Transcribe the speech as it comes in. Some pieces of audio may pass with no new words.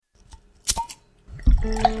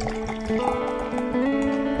Hello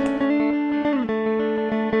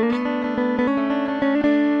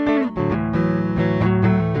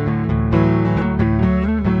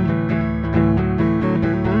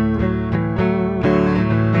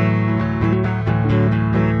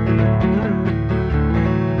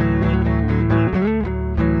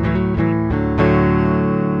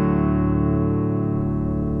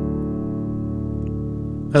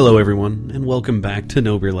everyone, and welcome back to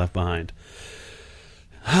No Beer Left Behind.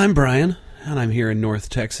 I'm Brian, and I'm here in North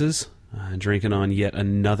Texas, drinking on yet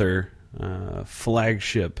another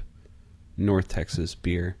flagship North Texas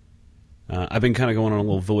beer. I've been kind of going on a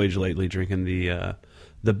little voyage lately, drinking the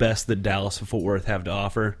best that Dallas and Fort Worth have to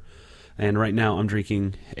offer. And right now I'm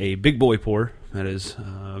drinking a big boy pour, that is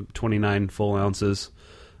 29 full ounces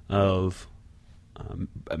of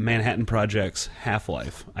Manhattan Project's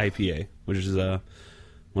Half-Life IPA, which is one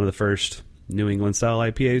of the first New England-style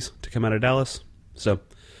IPAs to come out of Dallas. So,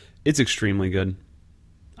 it's extremely good.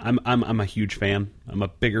 I'm a huge fan. I'm a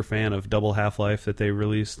bigger fan of Double Half-Life that they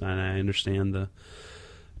released, and I understand the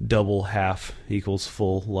double half equals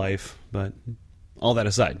full life. But all that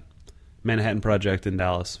aside, Manhattan Project in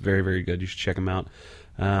Dallas, very, very good. You should check them out.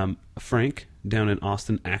 Frank, down in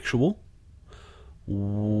Austin Actual,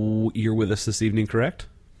 you're with us this evening, correct?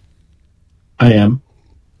 I am.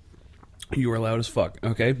 You are loud as fuck.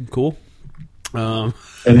 Okay, cool.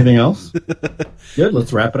 Anything else? Good,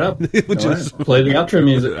 let's wrap it up. Right. Play the outro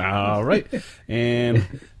music. All right. And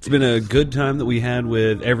it's been a good time that we had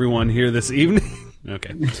with everyone here this evening.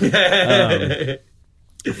 Okay.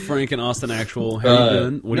 Frank and Austin Actual, how you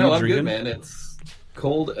doing? What are you drinking? I'm good, man. It's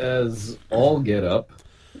cold as all get up,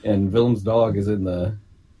 and Willem's dog is in the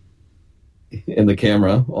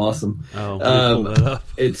camera. Awesome. Oh, pull that up.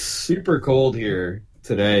 It's super cold here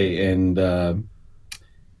today and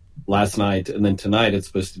last night, and then tonight it's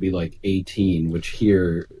supposed to be like 18, which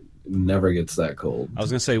here never gets that cold. I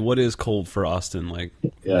was gonna say, what is cold for Austin? Like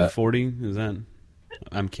 40? Is that?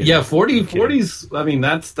 I'm kidding. Yeah, 40. 40's. I mean,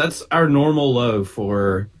 that's our normal low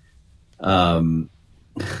for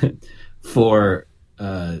for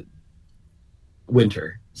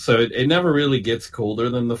winter. So it never really gets colder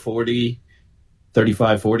than the 40,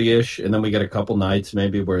 35, 40-ish, and then we get a couple nights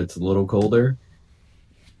maybe where it's a little colder.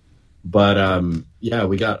 But, yeah,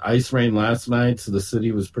 we got ice rain last night, so the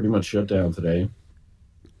city was pretty much shut down today.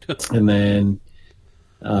 And then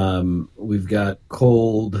we've got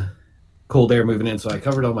cold air moving in, so I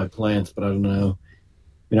covered all my plants, but I don't know.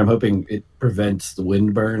 I mean, I'm hoping it prevents the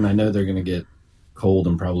wind burn. I know they're going to get cold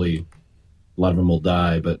and probably a lot of them will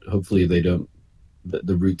die, but hopefully they don't,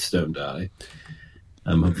 the roots don't die.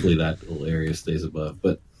 Hopefully that little area stays above.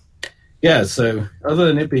 But, yeah, so other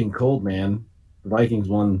than it being cold, man, the Vikings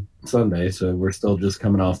won Sunday, so we're still just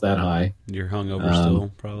coming off that high. You're hungover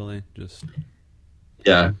still, probably. Just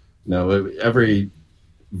yeah. No, every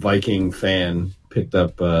Viking fan picked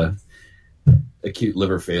up acute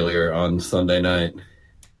liver failure on Sunday night.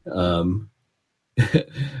 But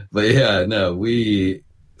yeah, no, we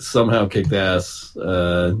somehow kicked ass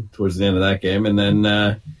towards the end of that game, and then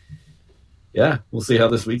yeah, we'll see how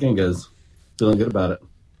this weekend goes. Feeling good about it.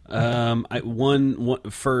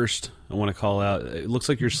 First, I want to call out, it looks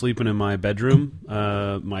like you're sleeping in my bedroom,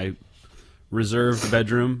 my reserved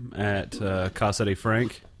bedroom at Casa de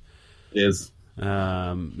Frank. It is.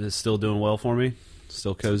 Is still doing well for me?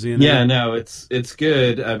 Still cozy in there? Yeah, no, it's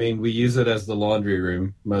good. I mean, we use it as the laundry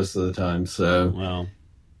room most of the time, so... Well,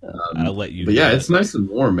 I'll let you But yeah, it's nice and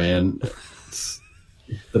warm, man.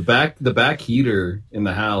 The back heater in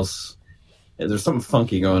the house, there's something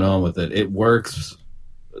funky going on with it. It works...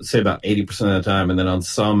 say about 80% of the time, and then on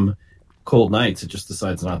some cold nights it just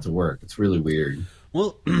decides not to work. It's really weird.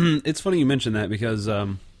 Well, it's funny you mentioned that because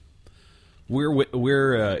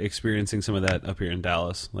we're experiencing some of that up here in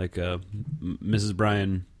Dallas. Like Mrs.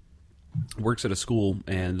 Bryan works at a school,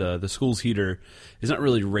 and the school's heater is not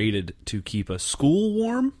really rated to keep a school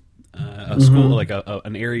warm, school like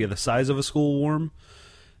an area the size of a school warm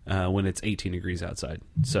when it's 18 degrees outside.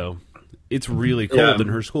 So it's really cold in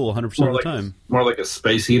her school 100% of the time. More like a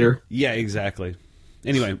space heater. Yeah, exactly.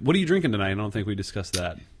 Anyway, what are you drinking tonight? I don't think we discussed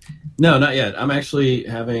that. No, not yet. I'm actually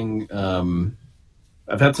having...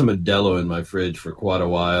 I've had some Modelo in my fridge for quite a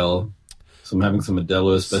while. So I'm having some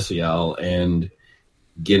Modelo Especial and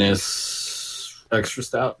Guinness Extra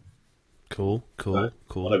Stout. Cool.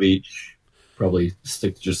 One of each. Probably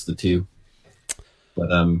stick to just the two. But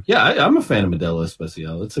yeah, I'm a fan of Modelo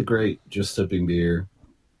Especial. It's a great just sipping beer.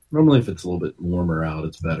 Normally, if it's a little bit warmer out,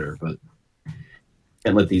 it's better, but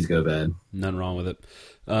can't let these go bad. Nothing wrong with it.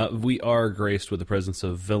 We are graced with the presence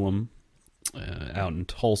of Willem out in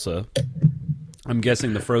Tulsa. I'm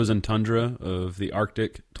guessing the frozen tundra of the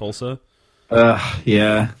Arctic Tulsa.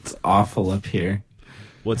 Yeah, it's awful up here.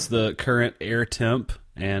 What's the current air temp,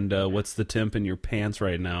 and what's the temp in your pants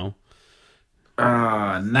right now?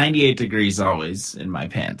 98 degrees always in my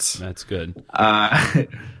pants. That's good.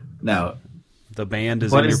 No. The band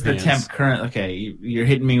is What in your is the pants. temp current? Okay, you're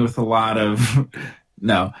hitting me with a lot of...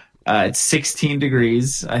 No. It's 16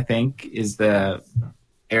 degrees, I think, is the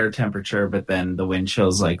air temperature, but then the wind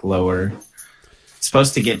chill's like lower. It's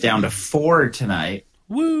supposed to get down to 4 tonight.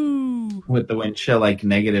 Woo! With the wind chill like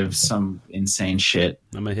negative some insane shit.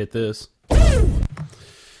 I'm going to hit this.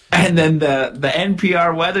 And then the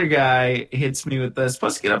NPR weather guy hits me with the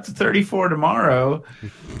supposed to get up to 34 tomorrow.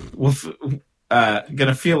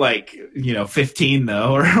 Gonna feel like 15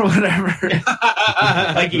 though, or whatever.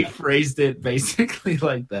 Like he phrased it basically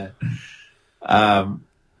like that.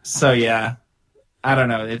 So yeah, I don't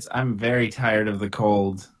know. I'm very tired of the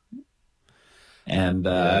cold, and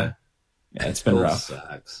yeah, it's been rough.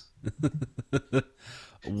 Sucks.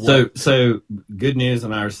 So good news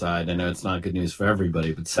on our side. I know it's not good news for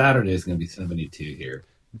everybody, but Saturday is going to be 72 here.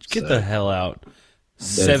 Get the hell out.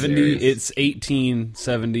 70. serious. It's 18,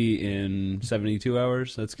 70 in 72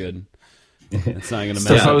 hours. That's good. It's not going to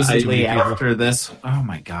mess up Supposedly too many people. after this, oh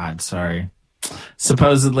my god, sorry.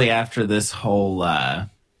 Supposedly after this whole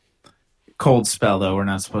cold spell, though, we're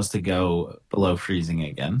not supposed to go below freezing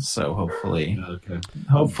again. So hopefully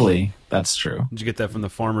that's true. Did you get that from the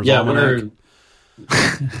Farmer's Yeah, Almanac?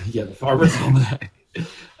 the Farmer's Almanac.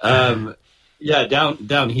 Yeah,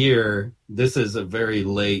 down here, this is a very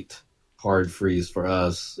late hard freeze for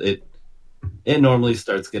us. It normally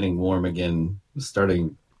starts getting warm again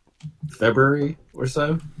starting February or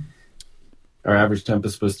so. Our average temp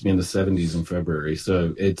is supposed to be in the 70s in February,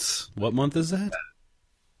 so it's What month is that?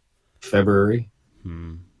 February.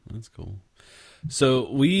 That's cool.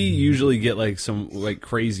 So we usually get like some like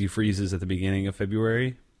crazy freezes at the beginning of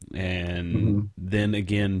February, and then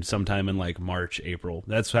again sometime in like March, April.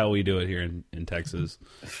 That's how we do it here in Texas.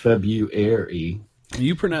 February.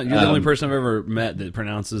 You're the only person I've ever met that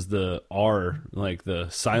pronounces the R, like the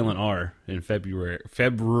silent R, in February.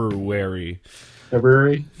 February.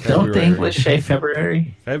 Don't the English say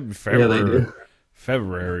February? February. Yeah, they do.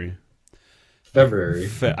 February.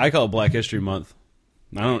 I call it Black History Month.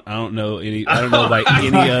 I don't know by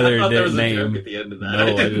any other there was name. a joke at the end of that. No,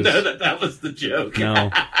 I didn't know that was the joke. No.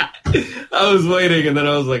 I was waiting, and then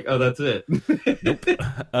I was like, "Oh, that's it."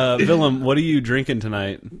 Willem, what are you drinking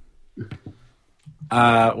tonight?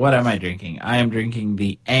 What am I drinking? I am drinking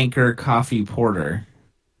the Anchor Coffee Porter.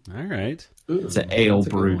 All right. It's an ale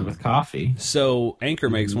brewed with coffee. So Anchor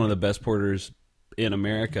makes one of the best porters in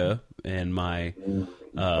America, in my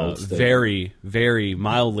very, very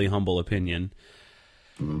mildly humble opinion.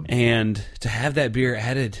 And to have that beer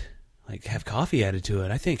added, like have coffee added to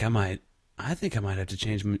it, I think I might have to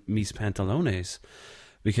change mis pantalones,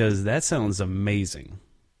 because that sounds amazing.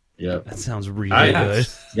 Yep. That sounds really good.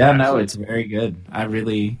 Yeah, no, it's very good. I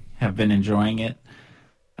really have been enjoying it.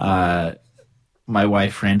 My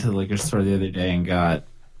wife ran to the liquor store the other day and got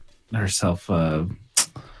herself the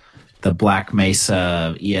Black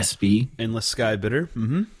Mesa ESB. Endless Sky Bitter.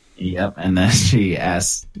 Mm-hmm. Yep, and then she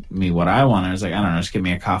asked me what I want. I was like, I don't know, just give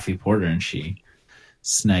me a coffee porter, and she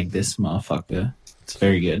snagged this motherfucker. It's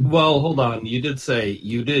very good. Well, hold on. You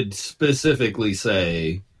did specifically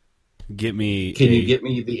say, Can you get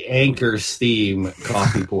me the Anchor Steam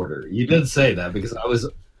Coffee Porter? You did say that because I was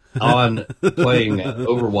on playing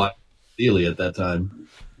Overwatch Daily at that time.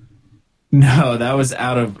 No, that was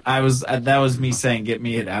that was me saying get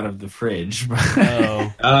me it out of the fridge.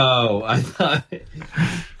 Oh, I thought.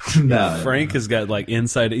 No, Frank has got like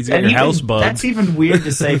inside. He's got your house bugged. That's even weird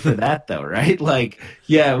to say for that though, right? Like,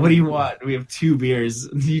 yeah, what do you want? We have 2 beers.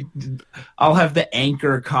 I'll have the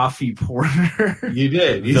Anchor Coffee Porter. You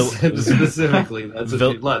did. You said specifically. That's what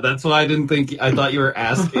you'd like. That's why I didn't think. I thought you were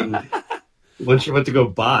asking what to go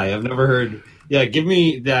buy. I've never heard. Yeah, give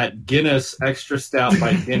me that Guinness Extra Stout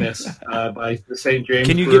by Guinness by the St. James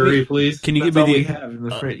Brewery, please. Can you That's give me all we have in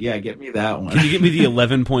the fridge. Yeah, get me that one. Can you get me the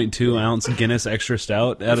 11.2 ounce Guinness Extra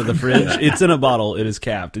Stout out of the fridge? It's in a bottle. It is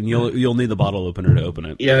capped, and you'll need the bottle opener to open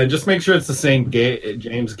it. Yeah, just make sure it's the St.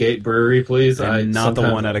 James Gate Brewery, please. And not the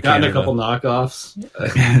one out of gotten Canada. a couple knockoffs.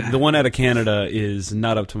 The one out of Canada is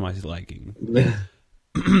not up to my liking.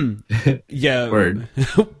 Yeah. Word.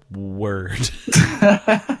 Word.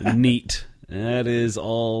 Neat. That is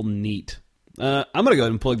all neat. I'm going to go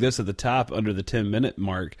ahead and plug this at the top under the 10-minute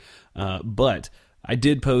mark. But I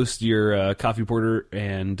did post your coffee porter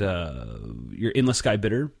and your Endless Sky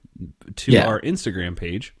Bitter to our Instagram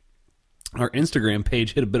page. Our Instagram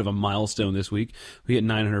page hit a bit of a milestone this week. We hit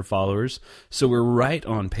 900 followers, so we're right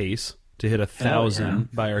on pace to hit 1,000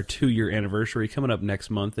 by our 2-year anniversary coming up next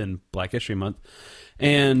month in Black History Month.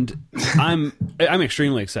 And I'm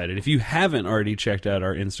extremely excited. If you haven't already checked out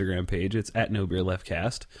our Instagram page, it's at No Beer Left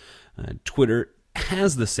Cast. Twitter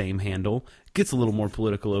has the same handle. Gets a little more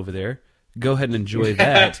political over there. Go ahead and enjoy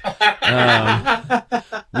that.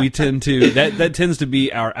 We tend to that tends to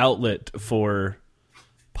be our outlet for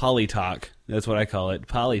Polytalk. That's what I call it,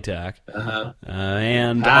 Polytalk.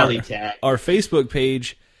 And Polytalk. Our Facebook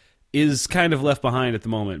page is kind of left behind at the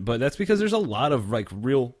moment, but that's because there's a lot of like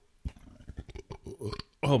real.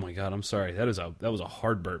 Oh my God! I'm sorry. That was a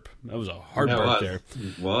hard burp. That was a hard burp there.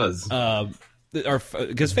 It was.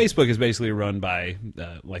 Because Facebook is basically run by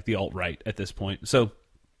like the alt-right at this point, so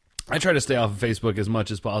I try to stay off of Facebook as much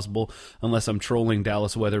as possible, unless I'm trolling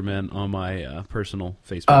Dallas weathermen on my personal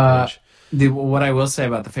Facebook page. What I will say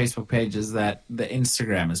about the Facebook page is that the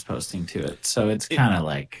Instagram is posting to it, so it's kind of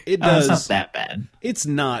like it does. It's not that bad. It's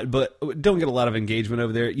not, but don't get a lot of engagement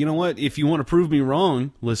over there. You know what? If you want to prove me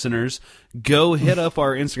wrong, listeners, go hit up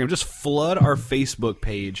our Instagram. Just flood our Facebook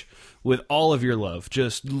page with all of your love.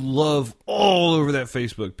 Just love all over that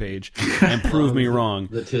Facebook page and prove me wrong.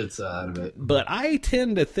 The tits out of it. But I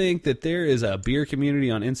tend to think that there is a beer community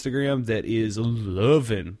on Instagram that is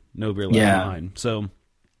loving No Beer Left Behind. So,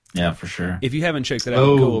 yeah, for sure. if you haven't checked it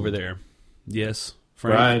out, go over there. Yes,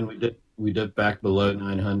 Frank? Brian, we dipped back below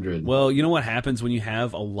 900. Well, you know what happens when you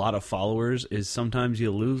have a lot of followers is sometimes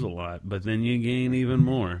you lose a lot, but then you gain even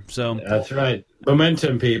more. So that's right.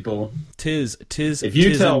 Momentum, people. Tis. If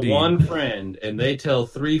you tell indeed. one friend and they tell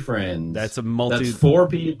 3 friends, That's 4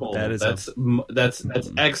 people. That is that's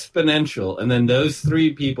exponential. And then those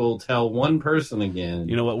 3 people tell one person again.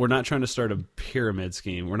 You know what? We're not trying to start a pyramid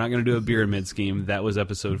scheme. We're not going to do a pyramid scheme. That was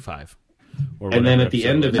episode 5. And then at the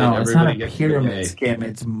end of it, no, it's everybody not a gets pyramid scam.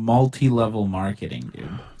 It's multi-level marketing, dude.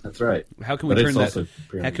 That's right. How can we But turn it's that? also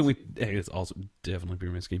pyramid How can we? Hey, it's also definitely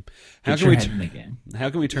pyramid scheme. How Get can your we? head in the game. How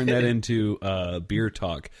can we turn that into beer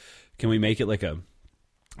talk? Can we make it like a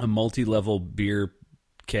multi-level beer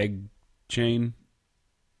keg chain?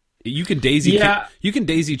 You can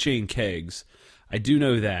daisy chain kegs. I do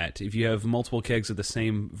know that if you have multiple kegs of the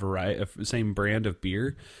same same brand of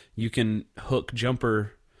beer, you can hook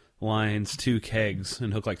jumper lines to kegs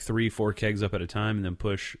and hook like 3-4 kegs up at a time and then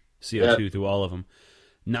push CO2 through all of them.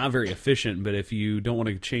 Not very efficient, but if you don't want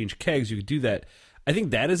to change kegs, you could do that. I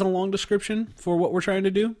think that is a long description for what we're trying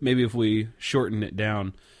to do. Maybe if we shorten it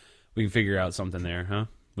down, we can figure out something there, huh?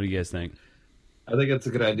 What do you guys think? I think that's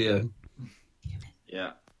a good idea.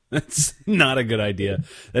 Yeah. That's not a good idea.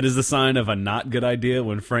 That is the sign of a not good idea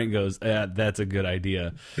when Frank goes, that's a good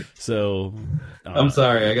idea. So I'm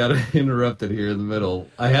sorry, I got interrupted here in the middle.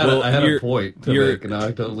 I had a point to make, and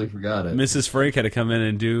I totally forgot it. Mrs. Frank had to come in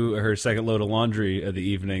and do her second load of laundry of the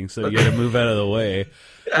evening, so you had to move out of the way.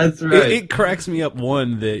 That's right. It cracks me up,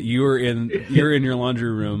 1, that you're in your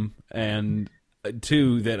laundry room, and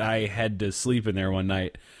 2, that I had to sleep in there one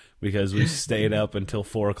night because we stayed up until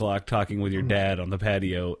 4 o'clock talking with your dad on the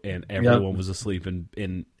patio, and everyone was asleep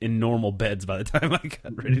in normal beds by the time I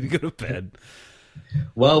got ready to go to bed.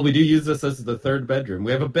 Well, we do use this as the 3rd bedroom.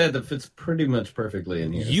 We have a bed that fits pretty much perfectly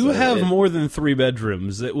in here. You have more than 3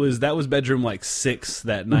 bedrooms. That was bedroom like 6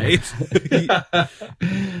 that night.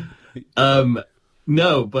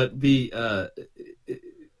 No, but the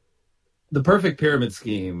perfect pyramid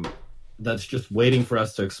scheme that's just waiting for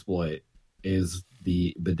us to exploit is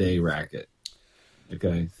the bidet racket.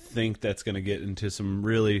 Okay. Think that's going to get into some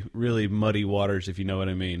really, really muddy waters, if you know what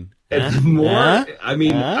I mean. It's more. I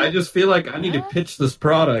mean, I just feel like I need to pitch this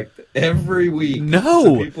product every week. No,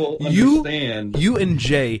 so people understand. You and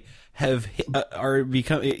Jay are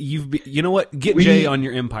become. You know what? Get Jay on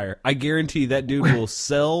your empire. I guarantee that dude will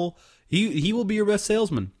sell. He will be your best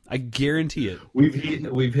salesman. I guarantee it. We've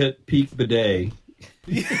hit peak bidet.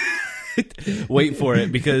 Wait for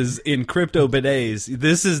it, because in crypto bidets,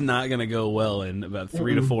 this is not going to go well in about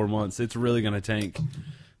 3 to 4 months. It's really going to tank.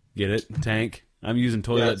 Get it? Tank. I'm using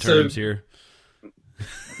toilet terms here.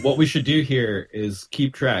 What we should do here is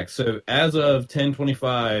keep track. So as of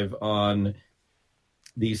 10:25 on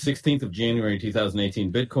the 16th of January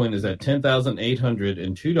 2018, Bitcoin is at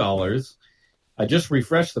 $10,802. I just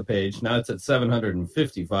refreshed the page. Now it's at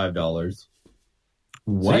 $755.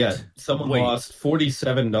 What? So yeah, someone lost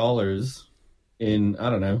 $47 in, I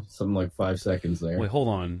don't know, something like 5 seconds there. Wait, hold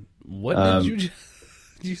on. What did you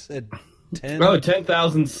you said 10? Oh,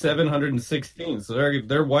 10,716. So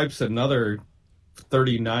there wipes another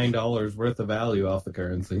 $39 worth of value off the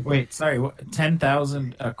currency. Wait, sorry,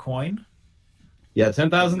 10,000 a coin? Yeah,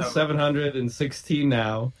 10,716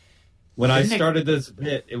 now. When I Didn't it- started this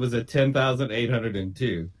bit, it was at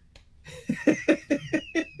 10,802.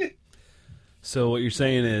 So what you're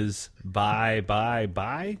saying is buy.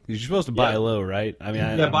 You're supposed to buy Yeah. low, right? I mean,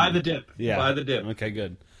 Yeah, buy the dip. Yeah, Buy the dip. Okay,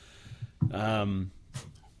 good.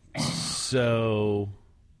 So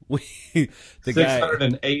we the guy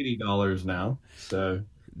 $680 now. So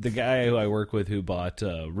the guy who I work with who bought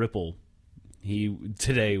Ripple, he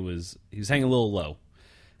was hanging a little low.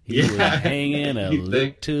 He was Yeah. hanging a You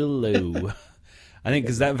think? little low. I think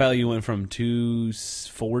because that value went from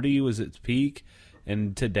 240 was its peak,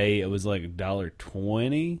 and today it was like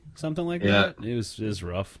 $1.20, something like Yeah. that. It was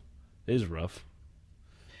rough. It was rough.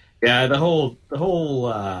 yeah, the whole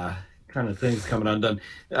kind of thing's coming undone.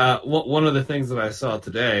 One of the things that I saw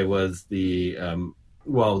today was the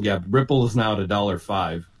Ripple is now at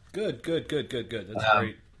 $1.05. Good. That's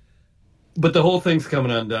great. But the whole thing's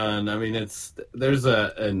coming undone. I mean, there's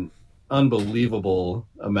an unbelievable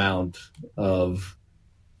amount of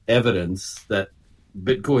evidence that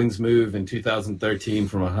Bitcoin's move in 2013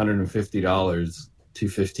 from $150 to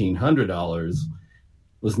 $1,500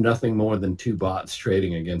 was nothing more than two bots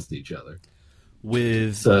trading against each other.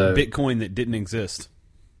 With So- Bitcoin that didn't exist.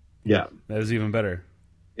 Yeah. That was even better.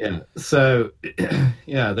 Yeah. So,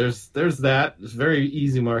 yeah, there's that. It's a very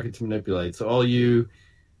easy market to manipulate. So all you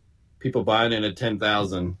people buying in at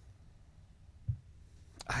 10,000,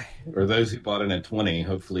 or those who bought in at 20,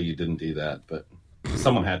 hopefully you didn't do that, but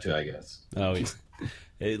someone had to, I guess. Oh, yeah.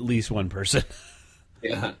 At least one person.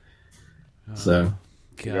 Yeah. So,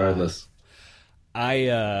 God. regardless.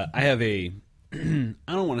 I have a I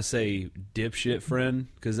don't want to say dipshit friend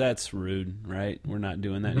because that's rude, right? We're not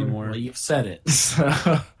doing that anymore. Well, you've said it.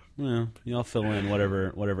 So. Well, y'all fill in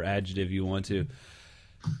whatever adjective you want to.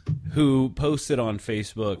 Who posted on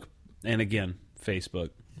Facebook, and again, Facebook.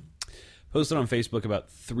 Posted on Facebook about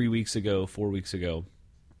 4 weeks ago.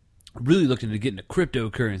 Really looking to get into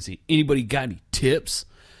cryptocurrency. Anybody got any tips?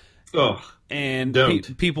 Oh, And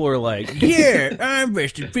Don't. people are like, yeah, I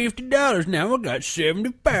invested $50. Now I got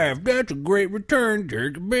 $75. That's a great return.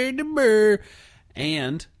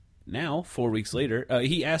 And now, 4 weeks later,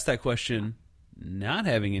 he asked that question not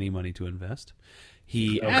having any money to invest.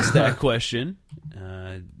 He asked that question,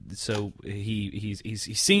 so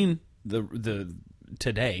he's seen the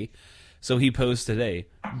today, so he posts today.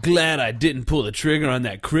 Glad I didn't pull the trigger on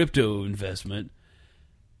that crypto investment.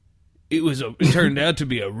 It turned out to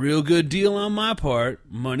be a real good deal on my part.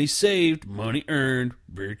 Money saved, money earned.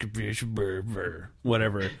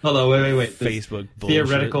 Whatever. hold on, wait. This Facebook bullshit.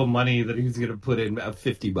 theoretical money that he's going to put in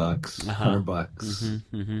 $50, $100,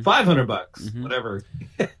 Mm-hmm. $500, whatever.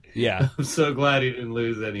 Yeah. I'm so glad he didn't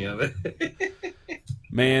lose any of it.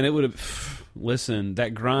 Man, it would have. Listen,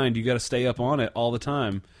 that grind, you got to stay up on it all the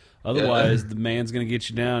time. Otherwise, the man's going to get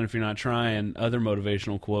you down if you're not trying. Other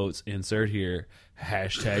motivational quotes, insert here.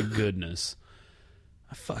 #goodness.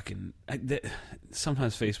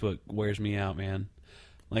 Sometimes Facebook wears me out, man.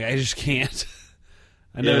 Like, I just can't.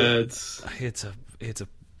 I know Yeah, it's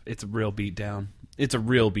a real beatdown. It's a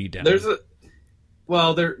real beatdown.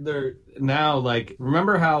 they're now, like,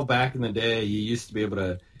 remember how back in the day you used to be able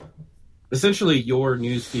to, essentially your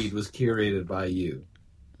news feed was curated by you,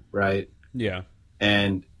 right? Yeah.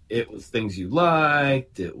 And it was things you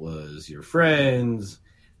liked, it was your friends.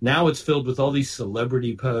 Now it's filled with all these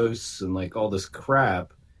celebrity posts and like all this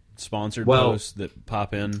crap. Sponsored Well- posts that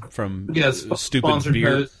pop in from Yeah, stupid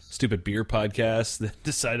sponsored stupid beer podcasts that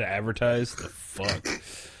decide to advertise. The fuck.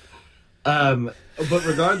 But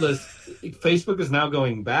regardless, Facebook is now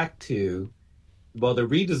going back to, well, they're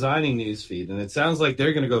redesigning newsfeed, and it sounds like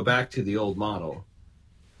they're going to go back to the old model,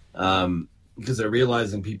 because they're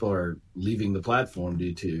realizing people are leaving the platform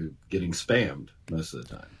due to getting spammed most of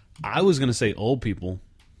the time. I was gonna say old people,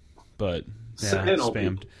 but yeah, And old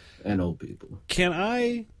spammed. people. And old people. Can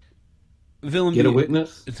I, Willem, Get a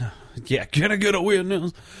witness? Yeah, can I get a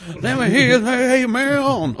witness? Let me hear that. Hey,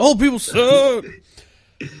 man, old people suck.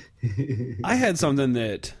 I had something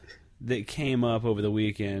that came up over the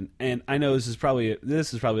weekend, and I know this is probably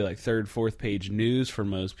like third, fourth page news for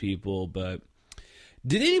most people, but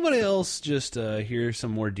did anybody else just hear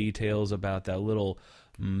some more details about that little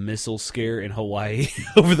missile scare in Hawaii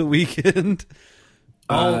over the weekend?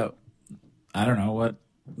 I don't know what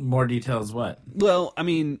more details. What? Well, I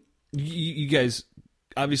mean, you guys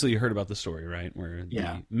obviously you heard about the story, right? Where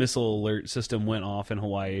Yeah. the missile alert system went off in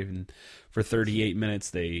Hawaii, and for 38 minutes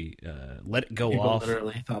they let it go People off.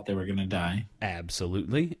 literally thought they were going to die.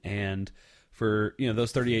 Absolutely, and for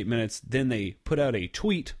those 38 minutes, then they put out a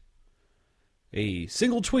tweet, a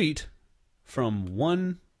single tweet from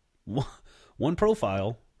one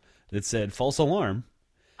profile that said false alarm.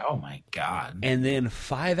 Oh my God. And then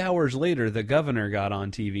 5 hours later, the governor got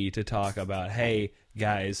on TV to talk about, hey,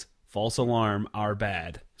 guys, false alarm, are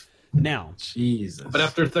bad. Now, Jesus. But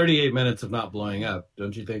after 38 minutes of not blowing up,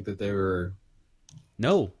 don't you think that they were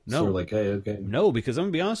no. sort of like, hey, okay? No, because I'm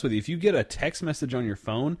going to be honest with you. If you get a text message on your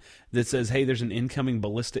phone that says, hey, there's an incoming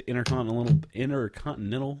ballistic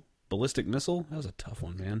intercontinental ballistic missile. That was a tough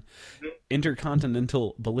one, man.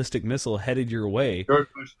 Intercontinental ballistic missile headed your way. George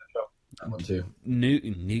Bush did that one too.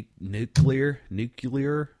 Nuclear.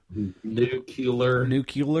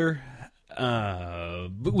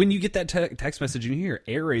 But when you get that text message and you hear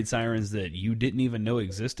air raid sirens that you didn't even know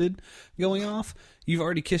existed going off, you've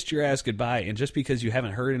already kissed your ass goodbye. And just because you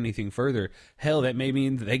haven't heard anything further, hell, that may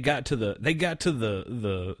mean that they got to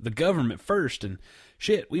the government first, and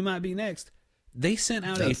shit, we might be next. They sent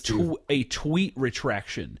out a tweet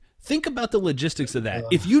retraction. Think about the logistics of that.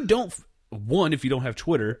 If you don't, one, if you don't have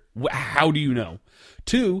Twitter, how do you know?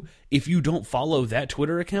 Two, if you don't follow that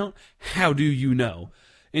Twitter account, how do you know?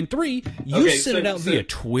 And three, you sent it out via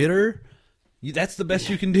Twitter. That's the best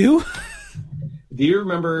you can do? Do you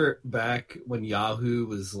remember back when Yahoo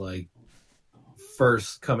was like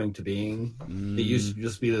first coming to being? It used to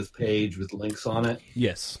just be this page with links on it.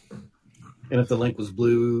 Yes. And if the link was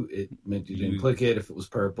blue, it meant you didn't click it. If it was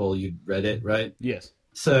purple, you'd read it, right? Yes.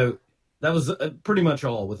 So that was pretty much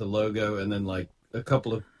all with a logo and then like a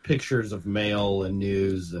couple of pictures of mail and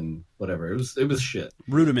news and whatever. It was shit.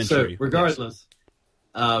 Rudimentary. So regardless,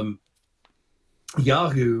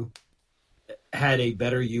 Yahoo had a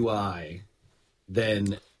better UI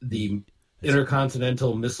than the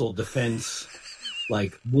Intercontinental Missile Defense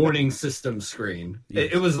like warning system screen. Yes.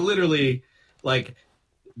 It was literally like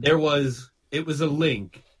it was a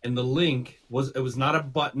link, and the link was not a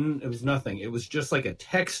button, it was nothing. It was just like a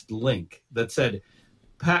text link that said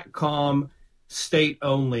PACCOM state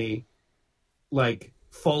only, like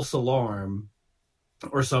false alarm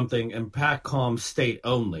or something, and PACCOM state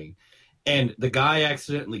only. And the guy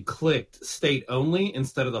accidentally clicked state only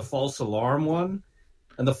instead of the false alarm one.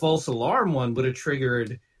 And the false alarm one would have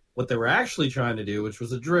triggered what they were actually trying to do, which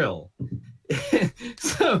was a drill.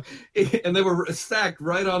 And they were stacked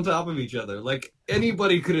right on top of each other. Like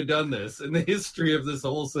anybody could have done this in the history of this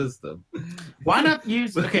whole system. Why not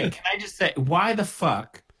use, okay, can I just say, why the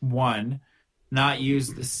fuck, one, not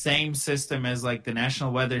use the same system as like the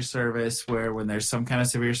National Weather Service, where when there's some kind of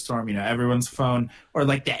severe storm, everyone's phone, or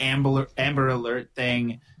like the Amber Alert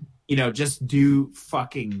thing, just do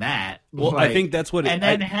fucking that. Well, I think that's what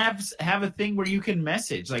then have a thing where you can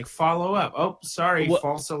message, like follow up. Oh, sorry,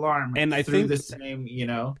 false alarm. And I think the same,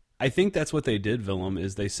 I think that's what they did, Willem,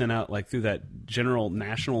 is they sent out like through that general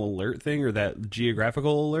national alert thing or that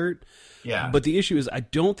geographical alert. Yeah. But the issue is I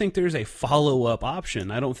don't think there's a follow-up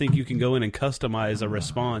option. I don't think you can go in and customize a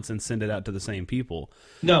response and send it out to the same people.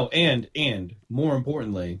 No, and more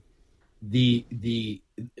importantly, the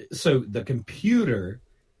computer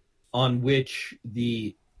on which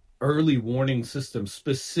the early warning system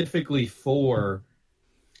specifically for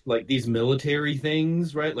like these military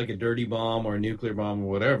things, right? Like a dirty bomb or a nuclear bomb or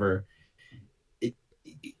whatever.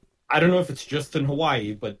 I don't know if it's just in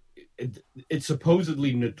Hawaii, but it's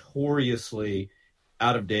supposedly notoriously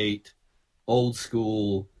out of date, old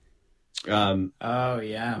school. Oh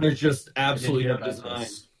yeah, there's just absolutely no design.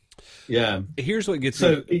 Yeah. Here's what gets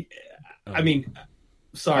me. I mean,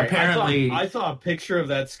 sorry. Apparently, I saw a picture of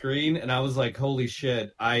that screen and I was like, "Holy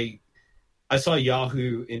shit!" I saw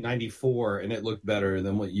Yahoo in '94 and it looked better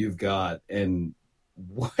than what you've got, and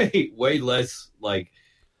way less like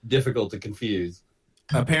difficult to confuse.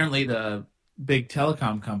 Apparently, the big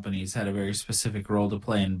telecom companies had a very specific role to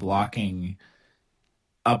play in blocking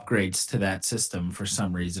upgrades to that system for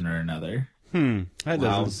some reason or another. That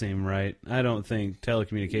doesn't seem right. I don't think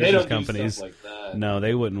telecommunications companies. Do stuff like that. No,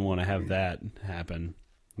 they wouldn't want to have that happen.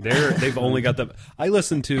 They've only got the. I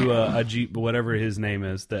listened to whatever his name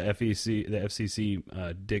is, the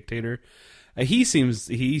FCC dictator. He seems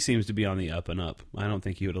to be on the up and up. I don't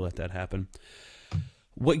think he would have let that happen.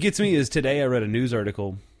 What gets me is today I read a news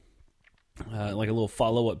article, like a little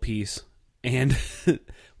follow-up piece, and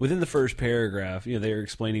within the first paragraph, they were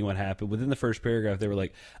explaining what happened. Within the first paragraph, they were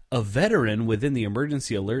like, a veteran within the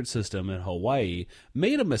emergency alert system in Hawaii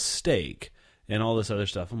made a mistake, and all this other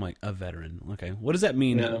stuff. I'm like, a veteran. Okay, what does that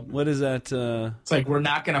mean? Yeah. What is that? It's like, we're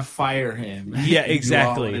not going to fire him. Yeah, exactly.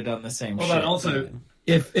 You all would have done the same shit. But also,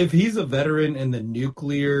 if he's a veteran in the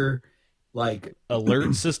nuclear like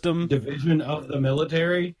alert system division of the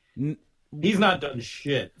military, he's not done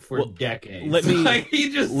shit for decades. Let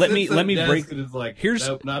me let me break. And is like, here's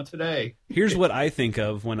nope, not today. Here's what I think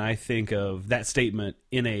of when I think of that statement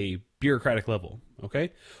in a bureaucratic level.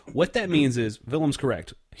 Okay, what that means is Willem's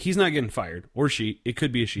correct. he's not getting fired, or she. It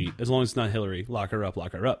could be a she, as long as it's not Hillary. Lock her up,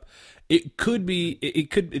 lock her up. It could be.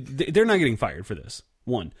 They're not getting fired for this.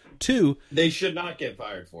 1, 2. They should not get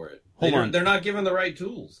fired for it. Hold on. They're not given the right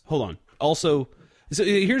tools. Hold on. Also, so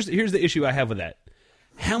here's the issue I have with that.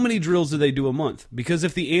 How many drills do they do a month? Because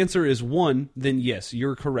if the answer is 1, then yes,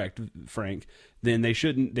 you're correct, Frank. Then they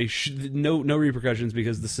shouldn't. They should no repercussions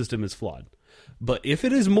because the system is flawed. But if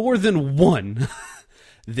it is more than 1,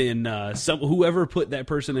 then whoever put that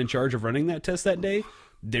person in charge of running that test that day,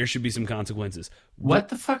 there should be some consequences. What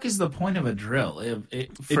the fuck is the point of a drill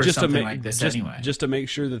for just something like this anyway? Just to make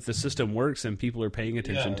sure that the system works and people are paying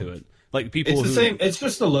attention to it. Like people, it's the same. It's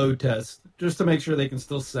just a load test, just to make sure they can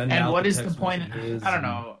still send. And out what the is the text point? messages I don't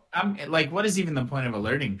know. I'm like, what is even the point of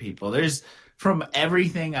alerting people? There's, from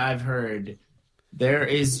everything I've heard, there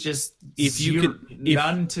is just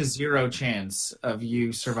none to zero chance of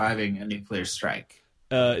you surviving a nuclear strike.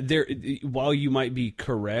 While you might be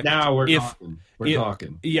correct, now we're talking. We're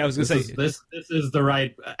talking. Yeah, I was gonna say this is the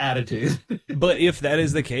right attitude. But if that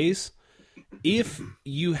is the case, if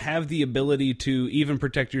you have the ability to even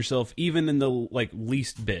protect yourself, even in the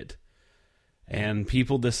least bit, and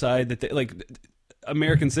people decide that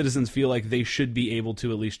American citizens feel like they should be able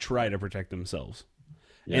to at least try to protect themselves.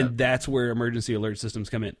 Yeah. And that's where emergency alert systems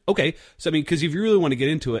come in. Okay, so I mean, because if you really want to get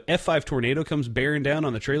into it, F5 tornado comes bearing down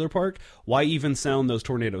on the trailer park. Why even sound those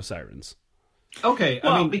tornado sirens? Okay,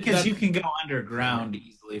 well, I mean, because you can go underground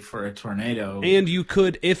easily for a tornado, and you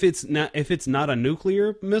could if it's not a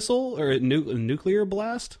nuclear missile or a nuclear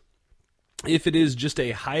blast, if it is just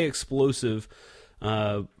a high explosive,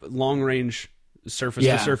 long range surface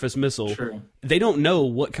to surface missile. True. They don't know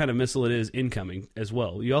what kind of missile it is incoming as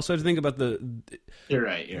well. You also have to think about You're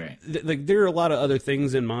right. There are a lot of other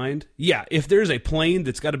things in mind. Yeah, if there's a plane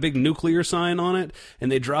that's got a big nuclear sign on it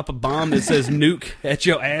and they drop a bomb that says nuke at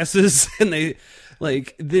your asses and they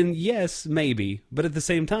then yes, maybe. But at the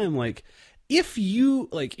same time, if you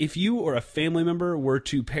or a family member were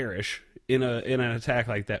to perish in an attack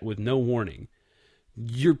like that with no warning,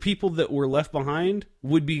 your people that were left behind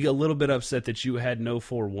would be a little bit upset that you had no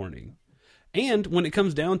forewarning. And when it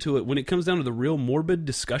comes down to the real morbid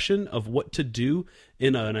discussion of what to do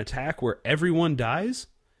in an attack where everyone dies,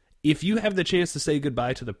 if you have the chance to say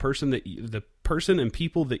goodbye to the person and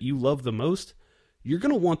people that you love the most, you're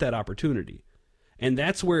going to want that opportunity. And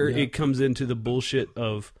that's where it comes into the bullshit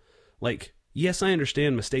of, yes, I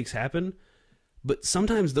understand mistakes happen, but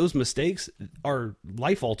sometimes those mistakes are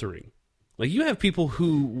life-altering. You have people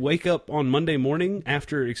who wake up on Monday morning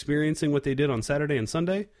after experiencing what they did on Saturday and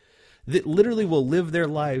Sunday that literally will live their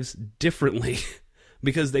lives differently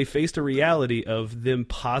because they faced a reality of them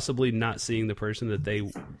possibly not seeing the person that they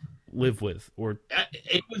live with.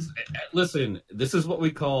 Listen, this is what we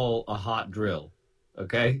call a hot drill,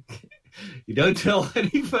 okay? You don't tell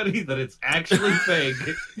anybody that it's actually fake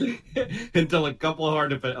until a couple of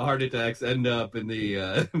heart attacks end up in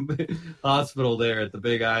the hospital there at the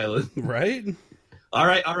Big Island. Right? All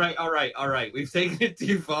right. We've taken it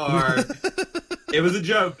too far. It was a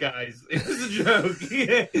joke, guys. It was a joke.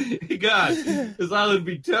 God, this island would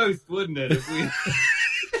be toast, wouldn't it? If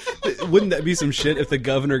we... Wouldn't that be some shit if the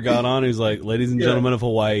governor got on and was like, ladies and gentlemen of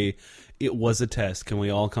Hawaii, it was a test. Can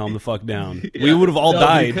we all calm the fuck down? Yeah. We would have all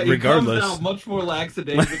died regardless. He comes out much more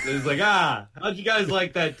lackadaisically. He's like, how'd you guys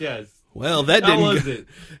like that test? Well, that didn't. How was it?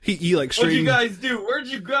 He What'd you guys do? Where'd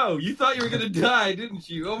you go? You thought you were gonna die, didn't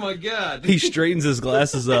you? Oh my god. He straightens his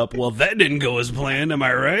glasses up. Well, that didn't go as planned. Am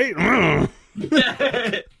I right?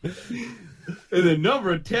 And the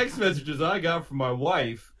number of text messages I got from my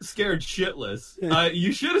wife scared shitless.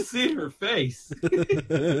 You should have seen her face.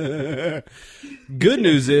 Good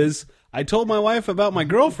news is, I told my wife about my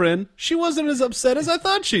girlfriend. She wasn't as upset as I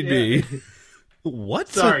thought she'd be. What?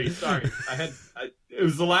 Sorry. It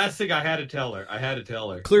was the last thing I had to tell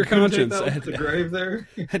her. Clear conscience. I had the grave there.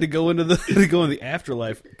 Had to go into the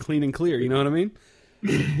afterlife clean and clear. You know what I mean?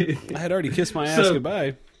 I had already kissed my ass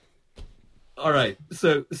goodbye. All right.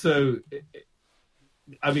 So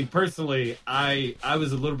I mean, personally, I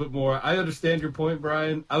was a little bit more. I understand your point,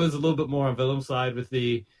 Brian. I was a little bit more on Willem's side with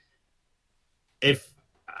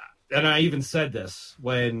and I even said this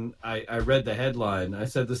when I read the headline. I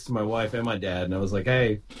said this to my wife and my dad, and I was like,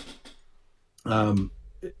 hey,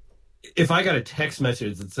 if I got a text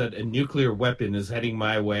message that said a nuclear weapon is heading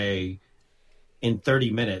my way in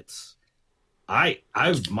 30 minutes, I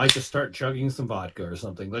might just start chugging some vodka or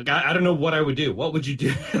something. I don't know what I would do. What would you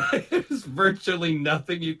do? There's virtually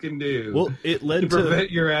nothing you can do. Well, it led to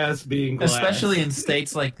prevent your ass being glass. Especially in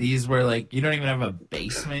states like these where you don't even have a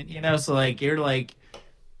basement, so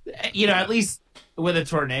you're at least with a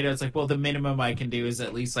tornado, it's like, well, the minimum I can do is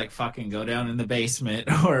at least like fucking go down in the basement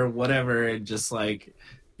or whatever, and just like,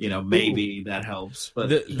 maybe that helps. But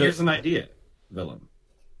here's an idea, villain.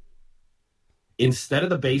 Instead of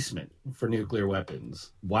the basement for nuclear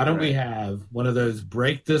weapons, why don't we have one of those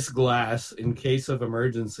break this glass in case of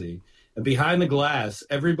emergency? And behind the glass,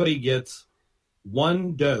 everybody gets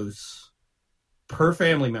 1 dose per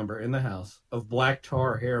family member in the house of black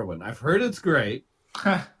tar heroin. I've heard it's great.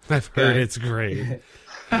 I've heard it's great.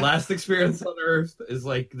 Last experience on Earth is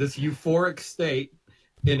like this euphoric state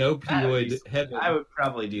in opioid heaven. I would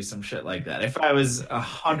probably do some shit like that. If I was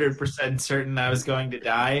 100% certain I was going to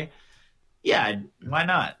die, yeah, why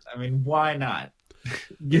not? I mean, why not?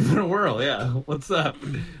 Give it a whirl, yeah. What's up?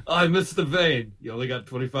 Oh, I missed the vein. You only got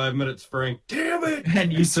 25 minutes, Frank. Damn it!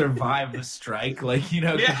 And you survive the strike, like, could you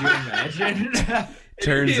imagine?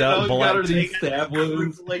 Turns out black stab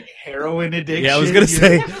wounds, like heroin addiction. Yeah, I was gonna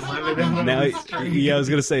say. I was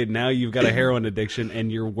gonna say now you've got a heroin addiction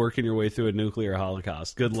and you're working your way through a nuclear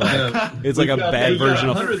holocaust. Good luck. It's like a bad version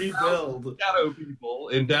of shadow people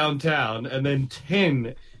in downtown, and then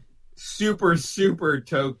 10 super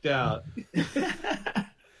toked out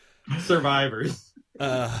survivors.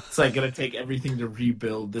 It's like gonna take everything to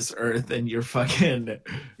rebuild this earth, and you're fucking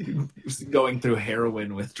going through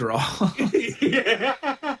heroin withdrawal. Yeah.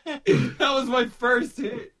 That was my first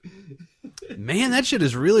hit. Man, that shit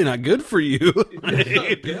is really not good for you.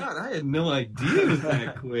 Oh, God, I had no idea it was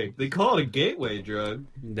that quick. They call it a gateway drug.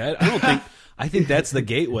 I think that's the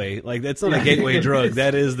gateway. Like, that's not a gateway drug.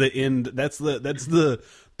 That is the end. That's the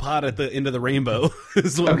pot at the end of the rainbow.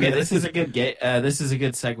 Okay, this is a good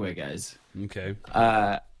segue, guys. Okay.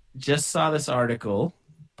 Just saw this article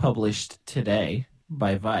published today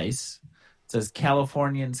by Vice. It says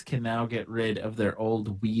Californians can now get rid of their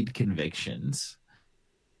old weed convictions.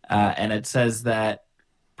 And it says that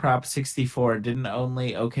Prop 64 didn't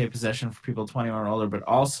only okay possession for people 21 or older, but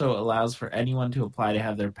also allows for anyone to apply to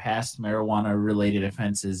have their past marijuana-related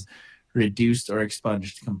offenses reduced or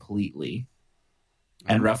expunged completely.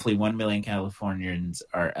 And roughly 1 million Californians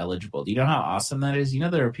are eligible. Do you know how awesome that is?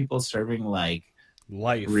 There are people serving like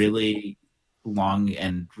life, really long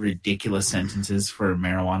and ridiculous sentences for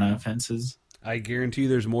marijuana offenses. I guarantee you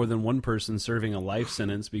there's more than one person serving a life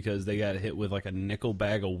sentence because they got hit with like a nickel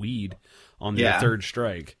bag of weed on their third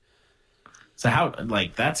strike. So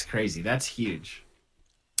that's crazy. That's huge.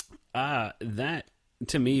 That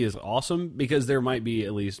to me is awesome because there might be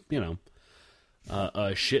at least,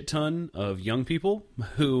 a shit ton of young people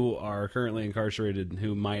who are currently incarcerated and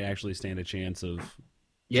who might actually stand a chance of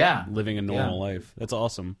living a normal life. That's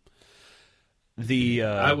awesome.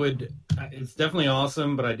 It's definitely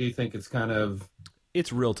awesome, but I do think it's kind of,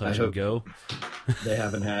 it's real touch and go. They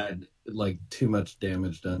haven't had like too much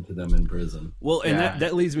damage done to them in prison. Well, and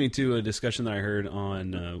that leads me to a discussion that I heard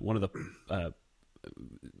on one of the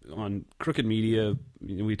on Crooked Media.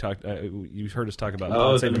 We talked. You've heard us talk about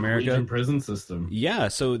God Save America Norwegian prison system. Yeah,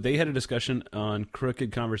 so they had a discussion on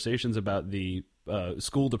Crooked Conversations about the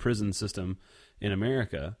school to prison system in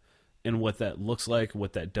America and what that looks like,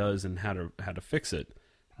 what that does, and how to fix it.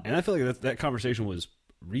 And I feel like that conversation was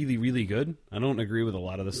really, really good. I don't agree with a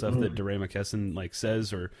lot of the stuff that DeRay McKesson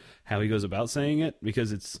says or how he goes about saying it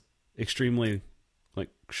because it's extremely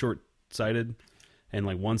short-sighted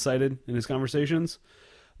and one-sided in his conversations.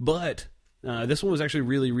 But this one was actually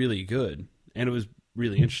really, really good, and it was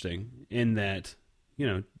really interesting in that,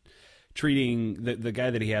 treating the guy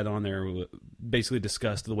that he had on there basically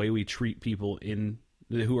discussed the way we treat people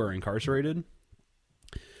who are incarcerated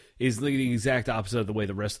is the exact opposite of the way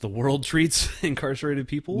the rest of the world treats incarcerated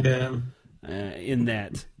people. Yeah. In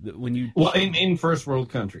that when you in first world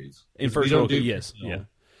countries, yes,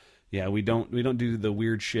 we don't do the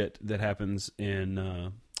weird shit that happens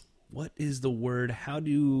in what is the word?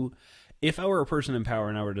 If I were a person in power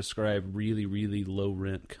and I were to describe really, really low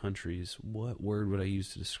rent countries, what word would I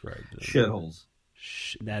use to describe them? Shitholes.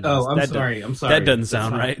 I'm sorry. That doesn't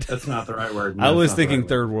sound right. That's not the right word. I was thinking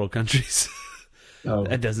third world countries. Oh.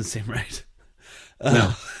 That doesn't seem right.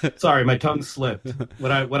 No, sorry, my tongue slipped.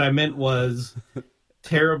 What I meant was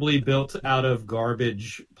terribly built out of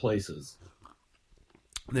garbage places.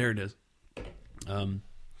 There it is.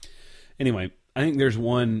 Anyway, I think there's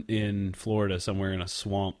one in Florida somewhere in a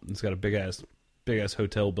swamp. It's got a big ass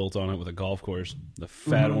hotel built on it with a golf course. The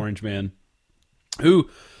fat orange man, who,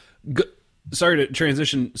 sorry to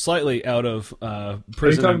transition slightly out of prison. Are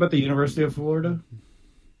you talking about the University of Florida?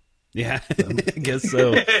 Yeah, I guess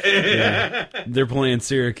so. Yeah. They're playing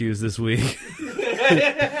Syracuse this week.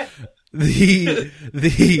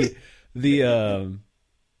 The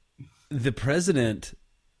president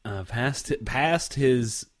passed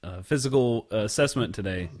his physical assessment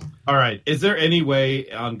today. All right. Is there any way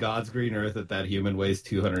on God's green earth that human weighs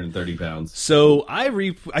 230 pounds? So I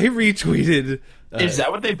retweeted. Is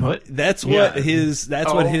that what they put? That's what his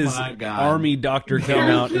my God. army doctor came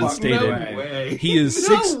out and stated. No way. He is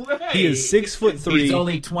No six. way. He is 6'3". He's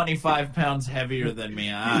only 25 pounds heavier than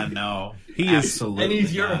me. I know. He is- absolutely. And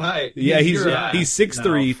he's your not. height. Yeah, he's your height.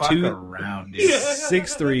 6'3", fuck two- around, dude.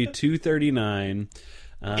 6'3", 239.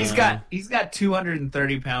 He's got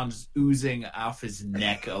 230 pounds oozing off his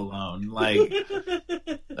neck alone. Like,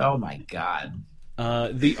 oh my God.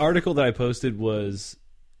 The article that I posted was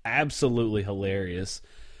absolutely hilarious.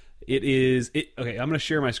 Okay, I'm going to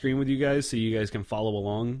share my screen with you guys so you guys can follow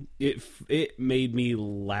along. It made me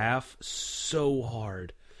laugh so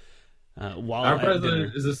hard. While Our at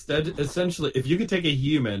president dinner. is essentially, if you could take a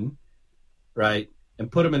human, right,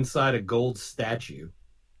 and put him inside a gold statue,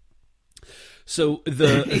 So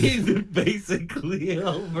he's basically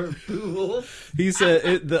Albert Poole. he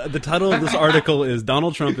said the title of this article is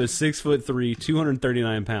Donald Trump is 6'3",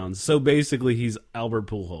 239 pounds. So basically, he's Albert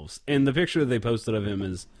Pujols, and the picture that they posted of him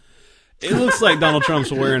is. It looks like Donald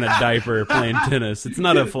Trump's wearing a diaper playing tennis. It's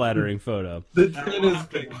not a flattering photo. The tennis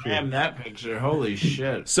picture. Damn that picture. Holy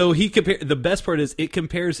shit. So the best part is it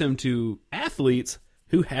compares him to athletes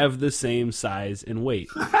who have the same size and weight.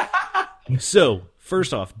 So,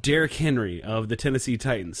 first off, Derrick Henry of the Tennessee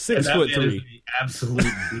Titans, 6'3". Absolute.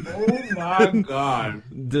 Oh my God.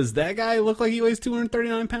 Does that guy look like he weighs